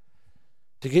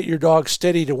to get your dog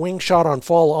steady to wing shot on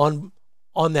fall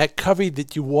on that covey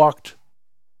that you walked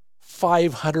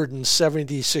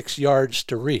 576 yards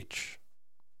to reach?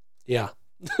 Yeah,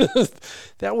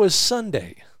 that was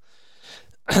Sunday.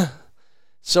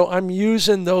 So I'm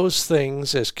using those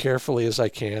things as carefully as I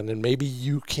can, and maybe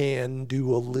you can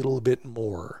do a little bit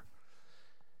more.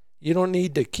 You don't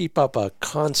need to keep up a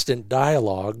constant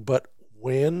dialogue, but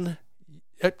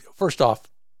first off,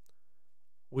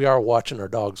 we are watching our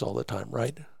dogs all the time,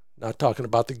 right? Not talking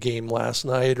about the game last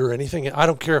night or anything. I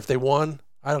don't care if they won.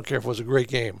 I don't care if it was a great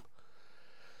game.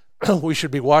 We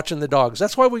should be watching the dogs.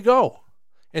 That's why we go.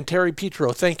 And Terry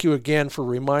Petro, thank you again for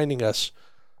reminding us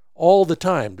all the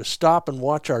time to stop and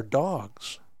watch our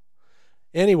dogs.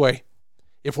 Anyway,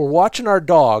 if we're watching our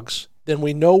dogs, then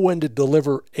we know when to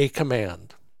deliver a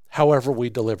command, however we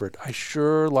deliver it. I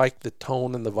sure like the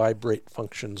tone and the vibrate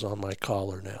functions on my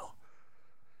collar now.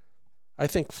 I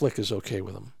think Flick is okay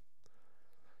with them.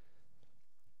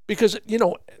 Because,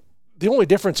 the only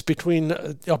difference between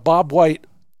a Bob White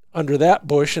under that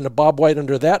bush and a Bob White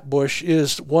under that bush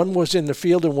is one was in the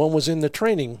field and one was in the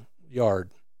training yard.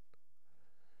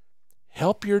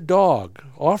 Help your dog.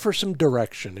 Offer some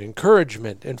direction,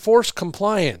 encouragement, enforce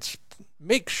compliance.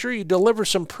 Make sure you deliver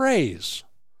some praise.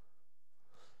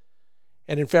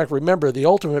 And in fact, remember, the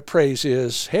ultimate praise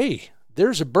is, hey,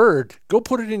 there's a bird. Go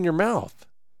put it in your mouth.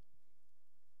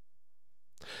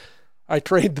 I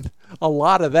trained a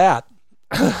lot of that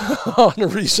on a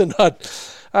recent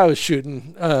hunt. I was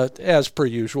shooting, as per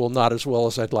usual, not as well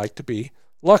as I'd like to be.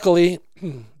 Luckily,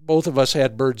 both of us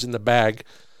had birds in the bag.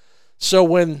 So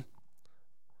when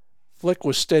Flick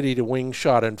was steady to wing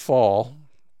shot and fall,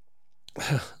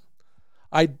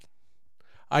 I'd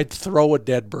throw a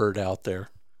dead bird out there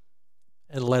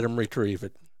and let him retrieve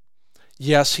it.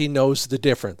 Yes, he knows the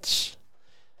difference.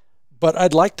 But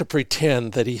I'd like to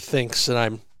pretend that he thinks that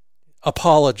I'm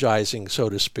apologizing, so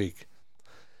to speak.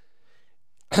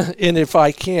 And if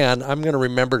I can, I'm going to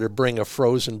remember to bring a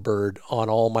frozen bird on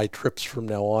all my trips from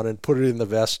now on and put it in the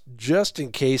vest just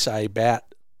in case I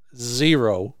bat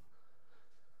 0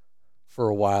 for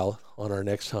a while on our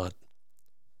next hunt.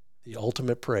 The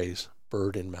ultimate praise,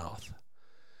 bird in mouth.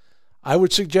 I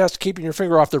would suggest keeping your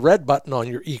finger off the red button on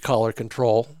your e-collar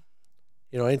control.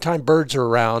 Anytime birds are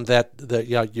around,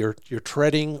 you're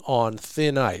treading on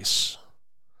thin ice.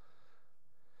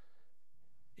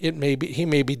 He may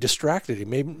be distracted. He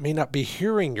may not be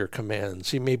hearing your commands.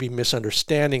 He may be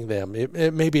misunderstanding them.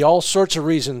 It may be all sorts of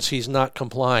reasons he's not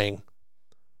complying.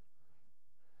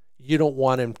 You don't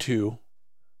want him to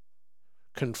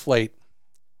conflate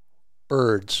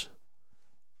birds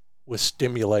with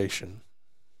stimulation.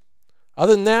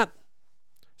 Other than that,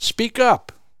 speak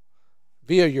up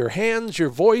via your hands, your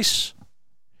voice,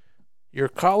 your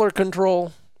collar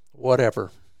control,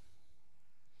 whatever.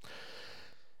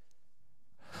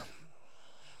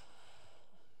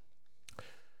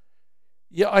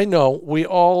 Yeah, I know. We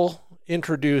all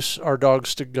introduce our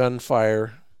dogs to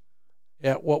gunfire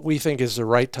at what we think is the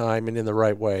right time and in the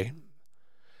right way.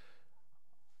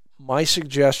 My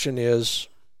suggestion is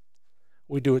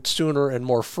we do it sooner and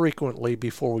more frequently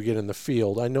before we get in the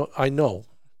field. I know.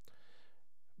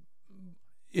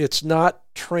 It's not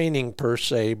training per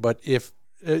se, but if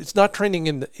it's not training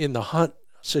in the hunt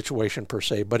situation per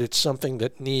se, but it's something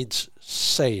that needs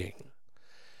saying.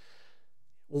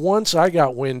 Once I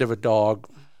got wind of a dog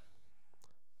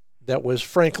that was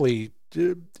frankly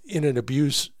in an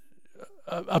abuse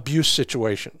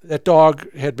situation. That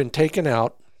dog had been taken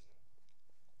out.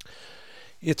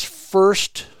 Its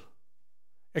first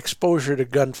exposure to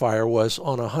gunfire was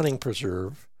on a hunting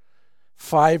preserve.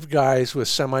 5 guys with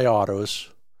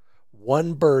semi-autos.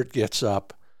 1 bird gets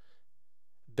up.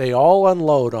 They all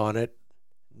unload on it.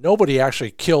 Nobody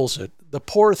actually kills it. The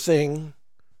poor thing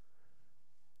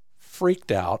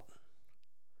freaked out,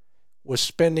 was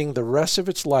spending the rest of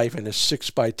its life in a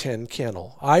 6x10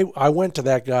 kennel. I went to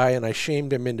that guy and I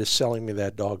shamed him into selling me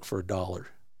that dog for $1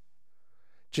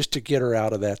 just to get her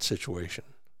out of that situation.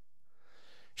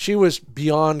 She was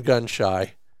beyond gun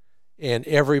shy, and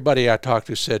everybody I talked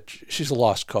to said she's a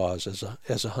lost cause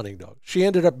as a hunting dog. She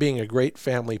ended up being a great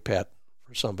family pet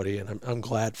for somebody, and I'm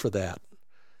glad for that.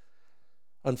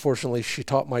 Unfortunately, she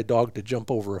taught my dog to jump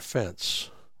over a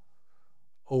fence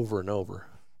over and over.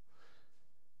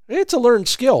 It's a learned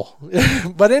skill.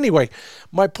 But anyway,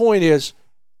 my point is,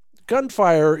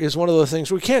 gunfire is one of those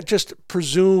things we can't just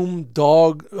presume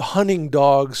hunting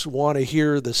dogs want to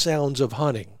hear the sounds of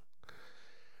hunting.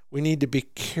 We need to be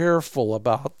careful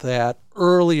about that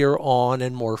earlier on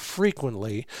and more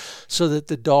frequently so that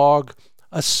the dog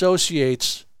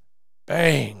associates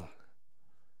bang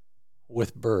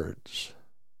with birds.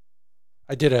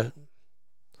 I did a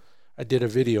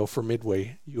video for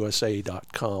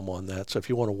MidwayUSA.com on that, so if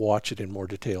you want to watch it in more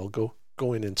detail, go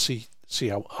in and see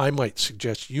how I might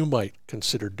suggest you might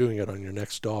consider doing it on your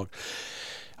next dog.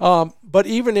 But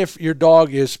even if your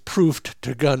dog is proofed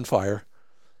to gunfire,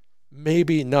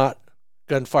 maybe not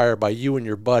gunfire by you and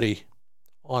your buddy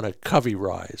on a covey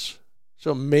rise.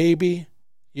 So maybe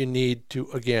you need to,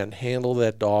 again, handle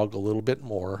that dog a little bit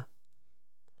more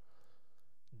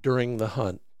during the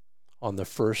hunt on the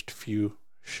first few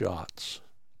shots.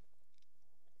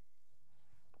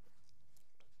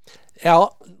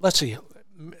 Let's see.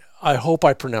 I hope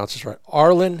I pronounce this right.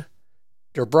 Arlen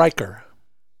de Breiker.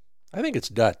 I think it's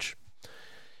Dutch.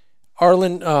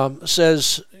 Arlen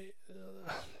says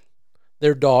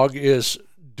their dog is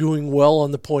doing well on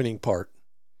the pointing part,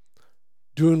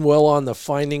 doing well on the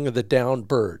finding of the downed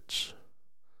birds,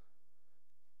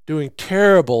 doing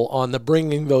terrible on the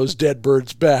bringing those dead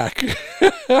birds back.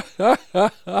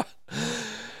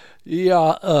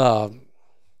 Yeah,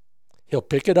 he'll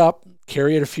pick it up,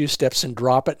 carry it a few steps, and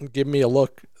drop it and give me a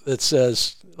look that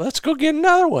says, let's go get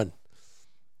another one.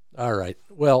 All right,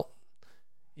 well,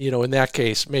 in that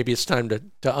case, maybe it's time to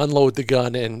unload the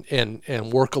gun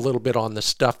and work a little bit on the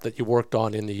stuff that you worked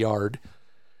on in the yard.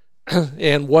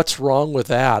 And what's wrong with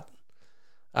that?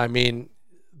 I mean,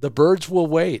 the birds will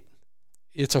wait.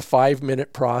 It's a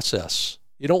 5-minute process.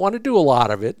 You don't want to do a lot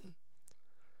of it.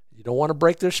 You don't want to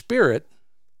break their spirit.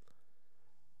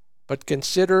 But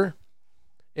consider,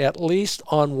 at least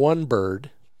on one bird,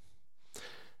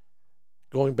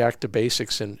 going back to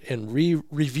basics and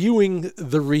reviewing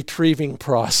the retrieving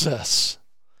process.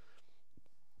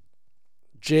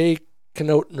 Jay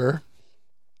Knotner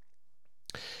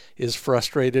is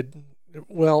frustrated.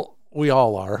 Well, we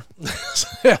all are,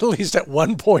 at least at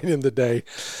one point in the day.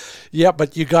 Yeah,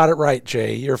 but you got it right,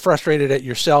 Jay. You're frustrated at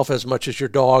yourself as much as your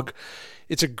dog.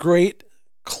 It's a great,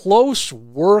 close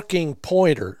working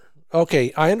pointer.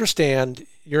 Okay, I understand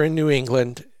you're in New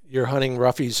England. You're hunting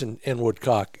roughies and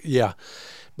woodcock. Yeah,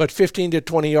 but 15 to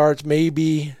 20 yards,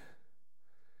 maybe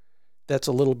that's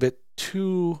a little bit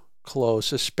too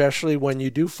close, especially when you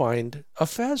do find a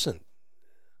pheasant.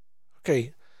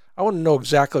 Okay, I want to know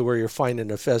exactly where you're finding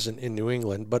a pheasant in New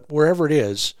England, but wherever it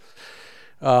is,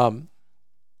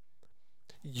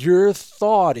 your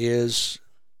thought is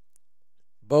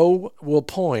bow will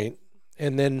point,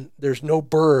 and then there's no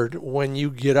bird when you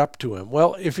get up to him.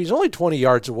 Well, if he's only 20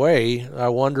 yards away, I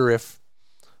wonder if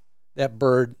that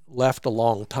bird left a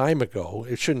long time ago.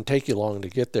 It shouldn't take you long to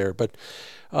get there. But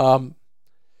I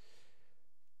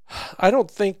don't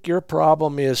think your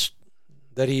problem is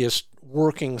that he is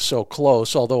working so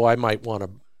close, although I might want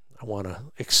to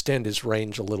extend his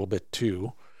range a little bit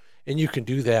too. And you can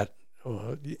do that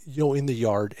in the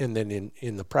yard and then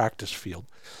in the practice field.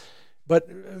 But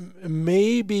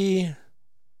maybe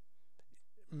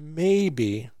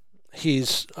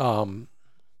he's a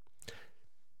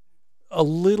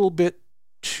little bit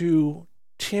too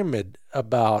timid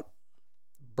about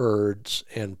birds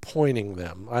and pointing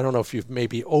them. I don't know if you've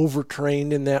maybe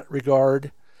overtrained in that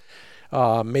regard.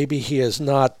 Maybe he is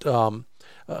not,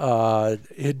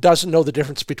 he doesn't know the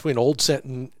difference between old scent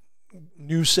and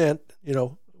new scent.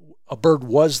 A bird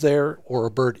was there or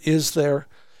a bird is there.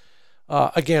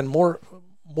 Again, more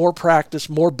practice,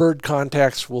 more bird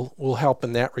contacts will help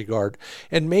in that regard.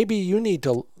 And maybe you need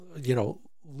to,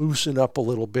 loosen up a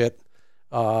little bit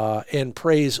and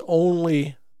praise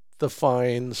only the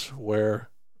finds where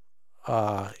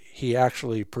he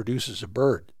actually produces a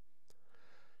bird.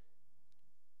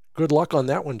 Good luck on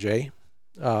that one, Jay.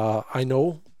 I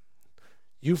know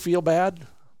you feel bad.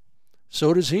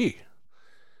 So does he.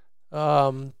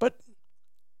 But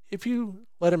if you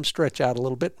let him stretch out a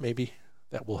little bit, maybe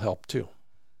that will help too.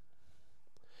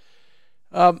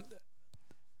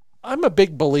 I'm a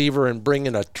big believer in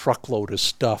bringing a truckload of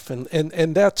stuff.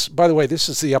 And that's, by the way, this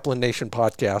is the Upland Nation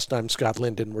podcast. I'm Scott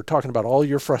Linden. We're talking about all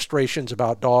your frustrations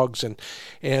about dogs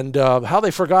and how they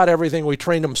forgot everything we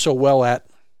trained them so well at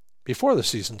before the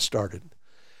season started.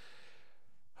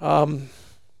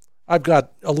 I've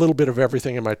got a little bit of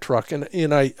everything in my truck,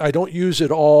 and I don't use it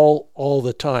all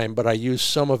the time, but I use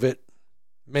some of it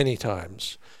many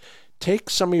times.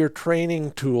 Take some of your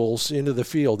training tools into the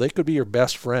field. They could be your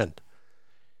best friend.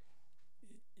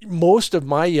 Most of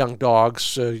my young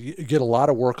dogs get a lot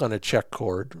of work on a check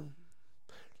cord.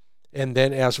 And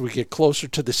then as we get closer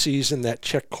to the season, that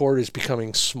check cord is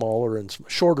becoming smaller and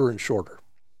shorter and shorter.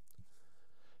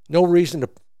 No reason to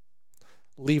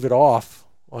leave it off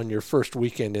on your first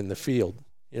weekend in the field.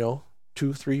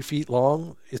 2-3 feet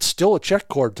long. It's still a check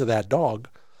cord to that dog.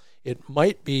 It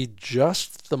might be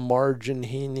just the margin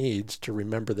he needs to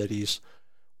remember that he's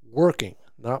working,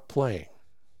 not playing.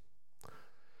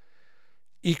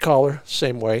 E-collar,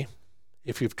 same way.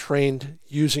 If you've trained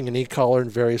using an e-collar in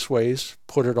various ways,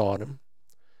 put it on him.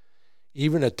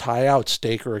 Even a tie-out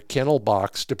stake or a kennel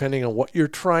box, depending on what you're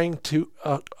trying to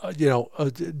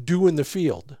do in the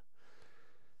field.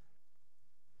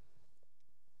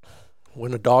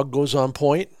 When a dog goes on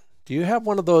point, do you have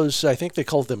one of those, I think they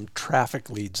call them traffic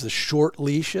leads, the short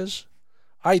leashes?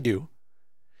 I do.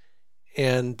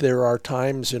 And there are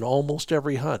times in almost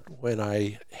every hunt when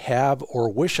I have or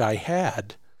wish I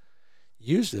had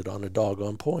used it on a dog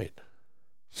on point.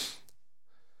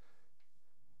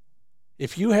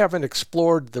 If you haven't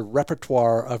explored the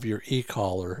repertoire of your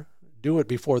e-collar, do it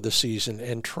before the season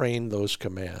and train those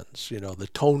commands. The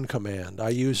tone command. I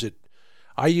use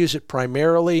it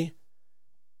primarily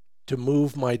to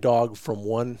move my dog from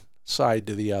one side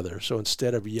to the other. So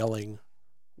instead of yelling,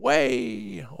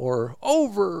 way or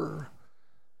over,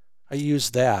 I use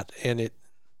that, and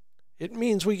it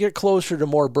means we get closer to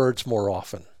more birds more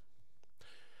often.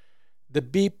 The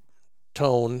beep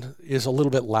tone is a little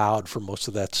bit loud for most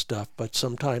of that stuff, but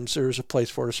sometimes there's a place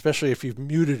for it, especially if you've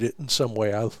muted it in some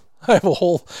way. I have a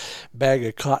whole bag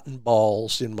of cotton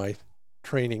balls in my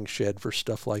training shed for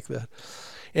stuff like that.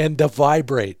 And the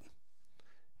vibrate.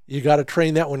 You got to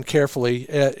train that one carefully.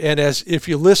 And if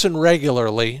you listen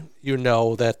regularly, you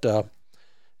know that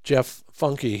Jeff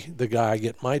Funky, the guy I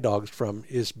get my dogs from,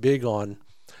 is big on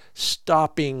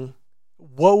stopping,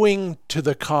 woeing to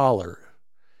the collar.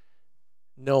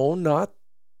 No, not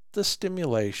the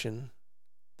stimulation,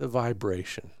 the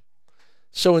vibration.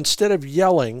 So instead of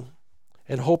yelling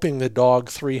and hoping the dog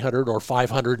 300 or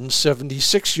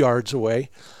 576 yards away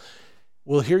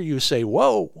will hear you say,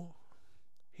 whoa,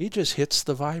 he just hits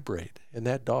the vibrate, and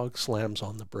that dog slams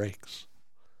on the brakes.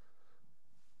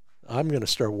 I'm going to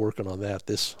start working on that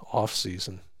this off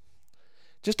season.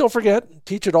 Just don't forget,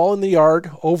 teach it all in the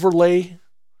yard. Overlay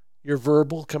your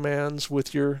verbal commands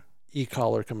with your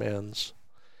e-collar commands.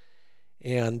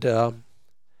 And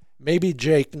maybe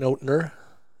Jake Notner,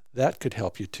 that could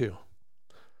help you too.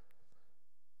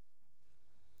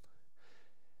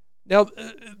 Now,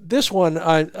 this one,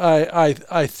 I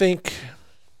think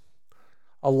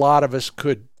a lot of us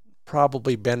could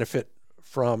probably benefit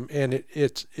from, and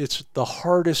it's the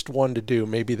hardest one to do.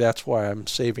 Maybe that's why I'm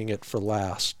saving it for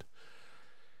last.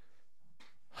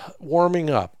 Warming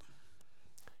up.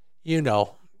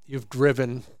 You've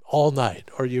driven all night,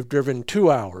 or you've driven 2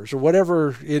 hours, or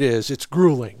whatever it is. It's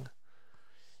grueling.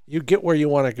 You get where you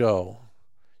want to go.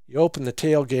 You open the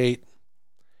tailgate,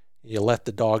 you let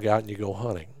the dog out, and you go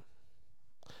hunting.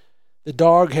 The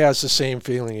dog has the same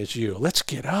feeling as you. Let's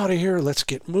get out of here. Let's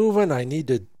get moving. I need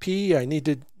to pee. I need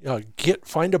to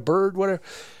find a bird, whatever.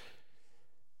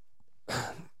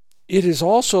 It is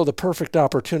also the perfect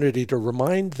opportunity to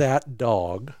remind that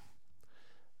dog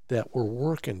that we're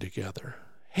working together.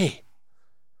 Hey,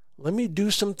 let me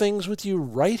do some things with you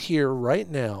right here, right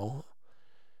now,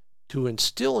 to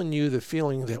instill in you the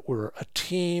feeling that we're a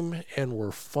team and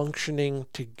we're functioning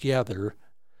together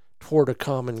toward a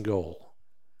common goal.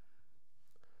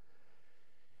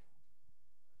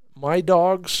 My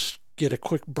dogs get a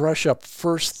quick brush up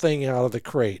first thing out of the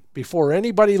crate before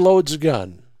anybody loads a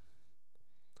gun.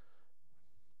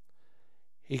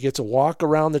 He gets a walk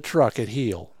around the truck at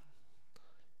heel.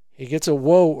 He gets a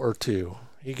whoa or two.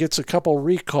 He gets a couple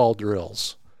recall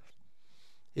drills.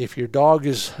 If your dog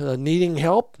is needing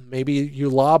help, maybe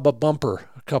you lob a bumper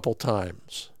a couple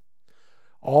times.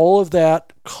 All of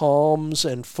that calms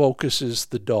and focuses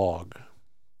the dog.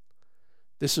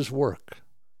 This is work,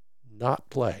 not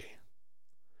play.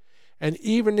 And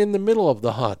even in the middle of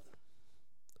the hunt,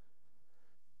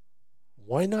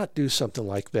 why not do something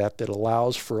like that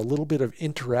allows for a little bit of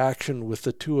interaction with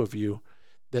the two of you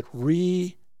that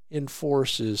reinforces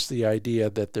enforces the idea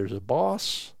that there's a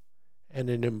boss and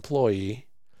an employee,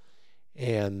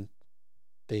 and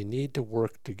they need to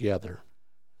work together.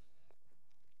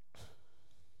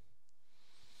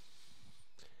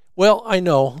 Well, I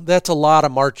know that's a lot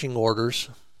of marching orders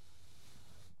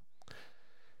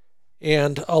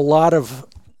and a lot of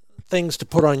things to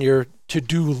put on your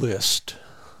to-do list.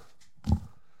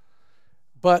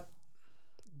 But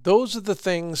those are the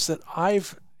things that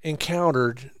I've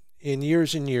encountered in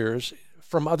years and years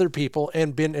from other people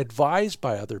and been advised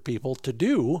by other people to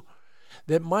do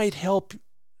that might help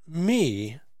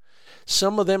me.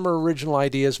 Some of them are original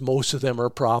ideas. Most of them are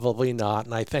probably not.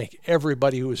 And I thank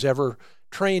everybody who has ever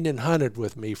trained and hunted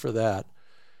with me for that.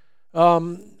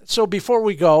 So before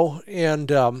we go and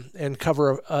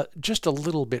cover just a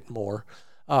little bit more,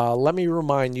 let me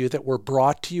remind you that we're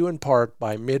brought to you in part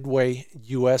by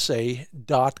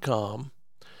MidwayUSA.com.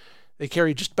 They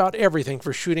carry just about everything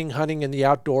for shooting, hunting, and the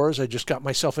outdoors. I just got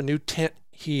myself a new tent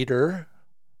heater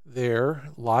there.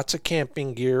 Lots of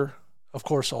camping gear. Of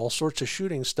course, all sorts of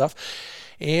shooting stuff.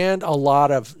 And a lot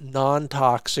of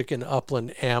non-toxic and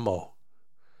upland ammo.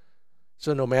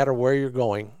 So no matter where you're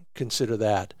going, consider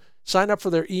that. Sign up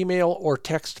for their email or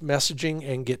text messaging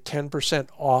and get 10%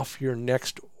 off your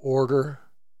next order.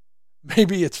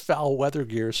 Maybe it's foul weather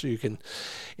gear so you can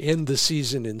end the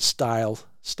season in style,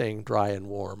 staying dry and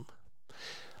warm.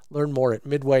 Learn more at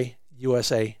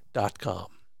MidwayUSA.com.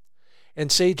 And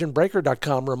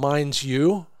SageandBreaker.com reminds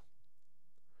you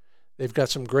they've got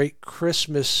some great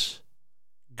Christmas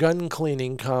gun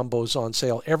cleaning combos on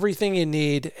sale. Everything you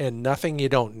need and nothing you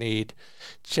don't need.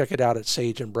 Check it out at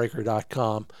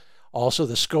SageandBreaker.com. Also,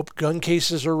 the scoped gun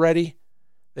cases are ready.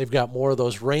 They've got more of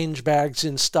those range bags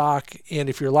in stock. And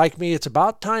if you're like me, it's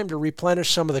about time to replenish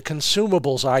some of the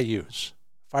consumables I use.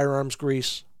 Firearms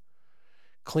grease,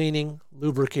 cleaning,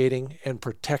 lubricating, and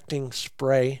protecting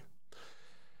spray.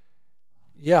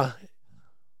 Yeah,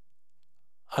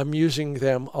 I'm using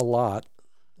them a lot,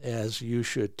 as you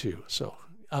should too. So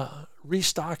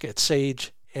restock at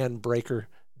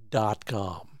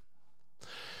SageandBreaker.com.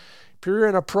 If you're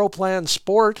in a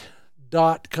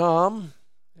ProPlansport.com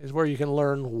is where you can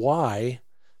learn why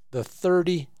the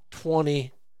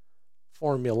 30-20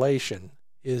 formulation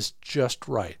is just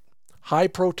right. High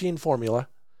protein formula.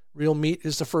 Real meat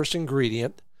is the first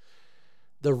ingredient.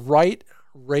 The right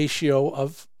ratio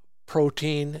of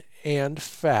protein and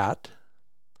fat.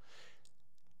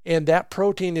 And that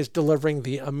protein is delivering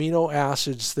the amino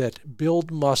acids that build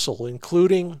muscle,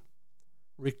 including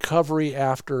recovery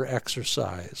after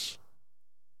exercise.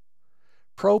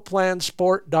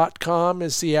 ProPlansport.com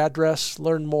is the address.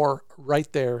 Learn more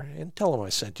right there and tell them I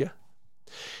sent you.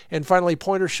 And finally,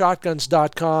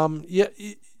 PointerShotguns.com. Get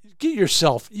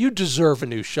yourself, you deserve a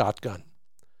new shotgun.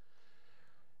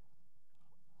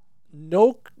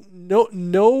 I'm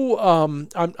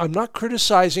not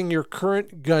criticizing your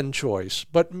current gun choice,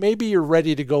 but maybe you're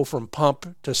ready to go from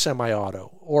pump to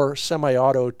semi-auto, or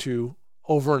semi-auto to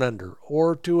over and under,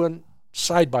 or to a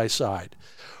side-by-side.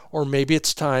 Or maybe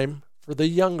it's time for the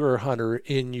younger hunter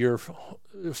in your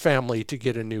family to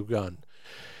get a new gun.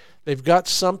 They've got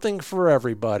something for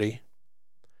everybody,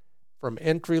 from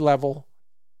entry-level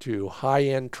to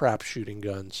high-end trap shooting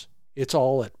guns. It's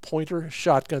all at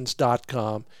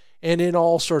PointerShotguns.com. And in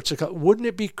all sorts of... Wouldn't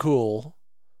it be cool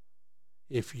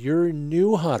if your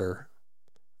new hunter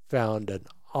found an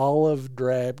olive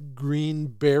drab,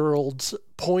 green-barreled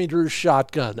Pointer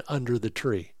shotgun under the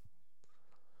tree?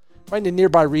 Find a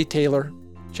nearby retailer.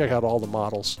 Check out all the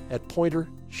models at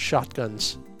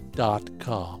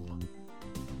PointerShotguns.com.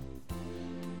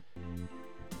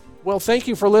 Well, thank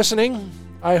you for listening.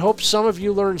 I hope some of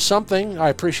you learned something. I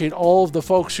appreciate all of the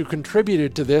folks who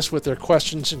contributed to this with their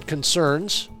questions and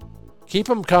concerns. Keep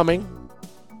them coming.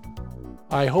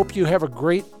 I hope you have a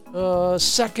great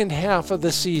second half of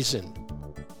the season.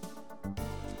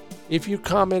 If you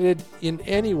commented in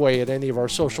any way at any of our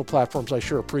social platforms, I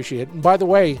sure appreciate it. And by the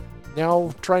way,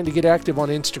 now trying to get active on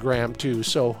Instagram too,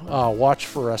 so watch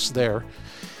for us there.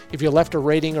 If you left a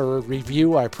rating or a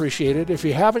review, I appreciate it. If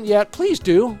you haven't yet, please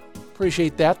do.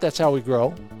 Appreciate that. That's how we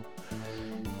grow.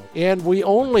 And we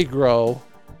only grow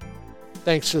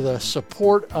thanks to the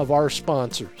support of our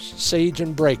sponsors, Sage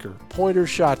and Breaker, Pointer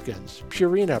Shotguns,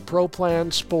 Purina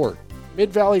ProPlan Sport,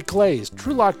 Mid-Valley Clays,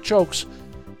 TrueLock Chokes,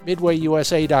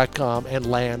 MidwayUSA.com, and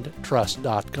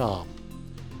LandTrust.com.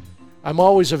 I'm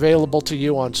always available to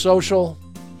you on social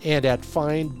and at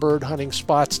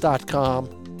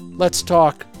FindBirdHuntingSpots.com. Let's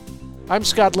talk. I'm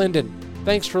Scott Linden.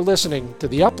 Thanks for listening to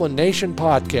the Upland Nation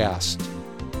Podcast.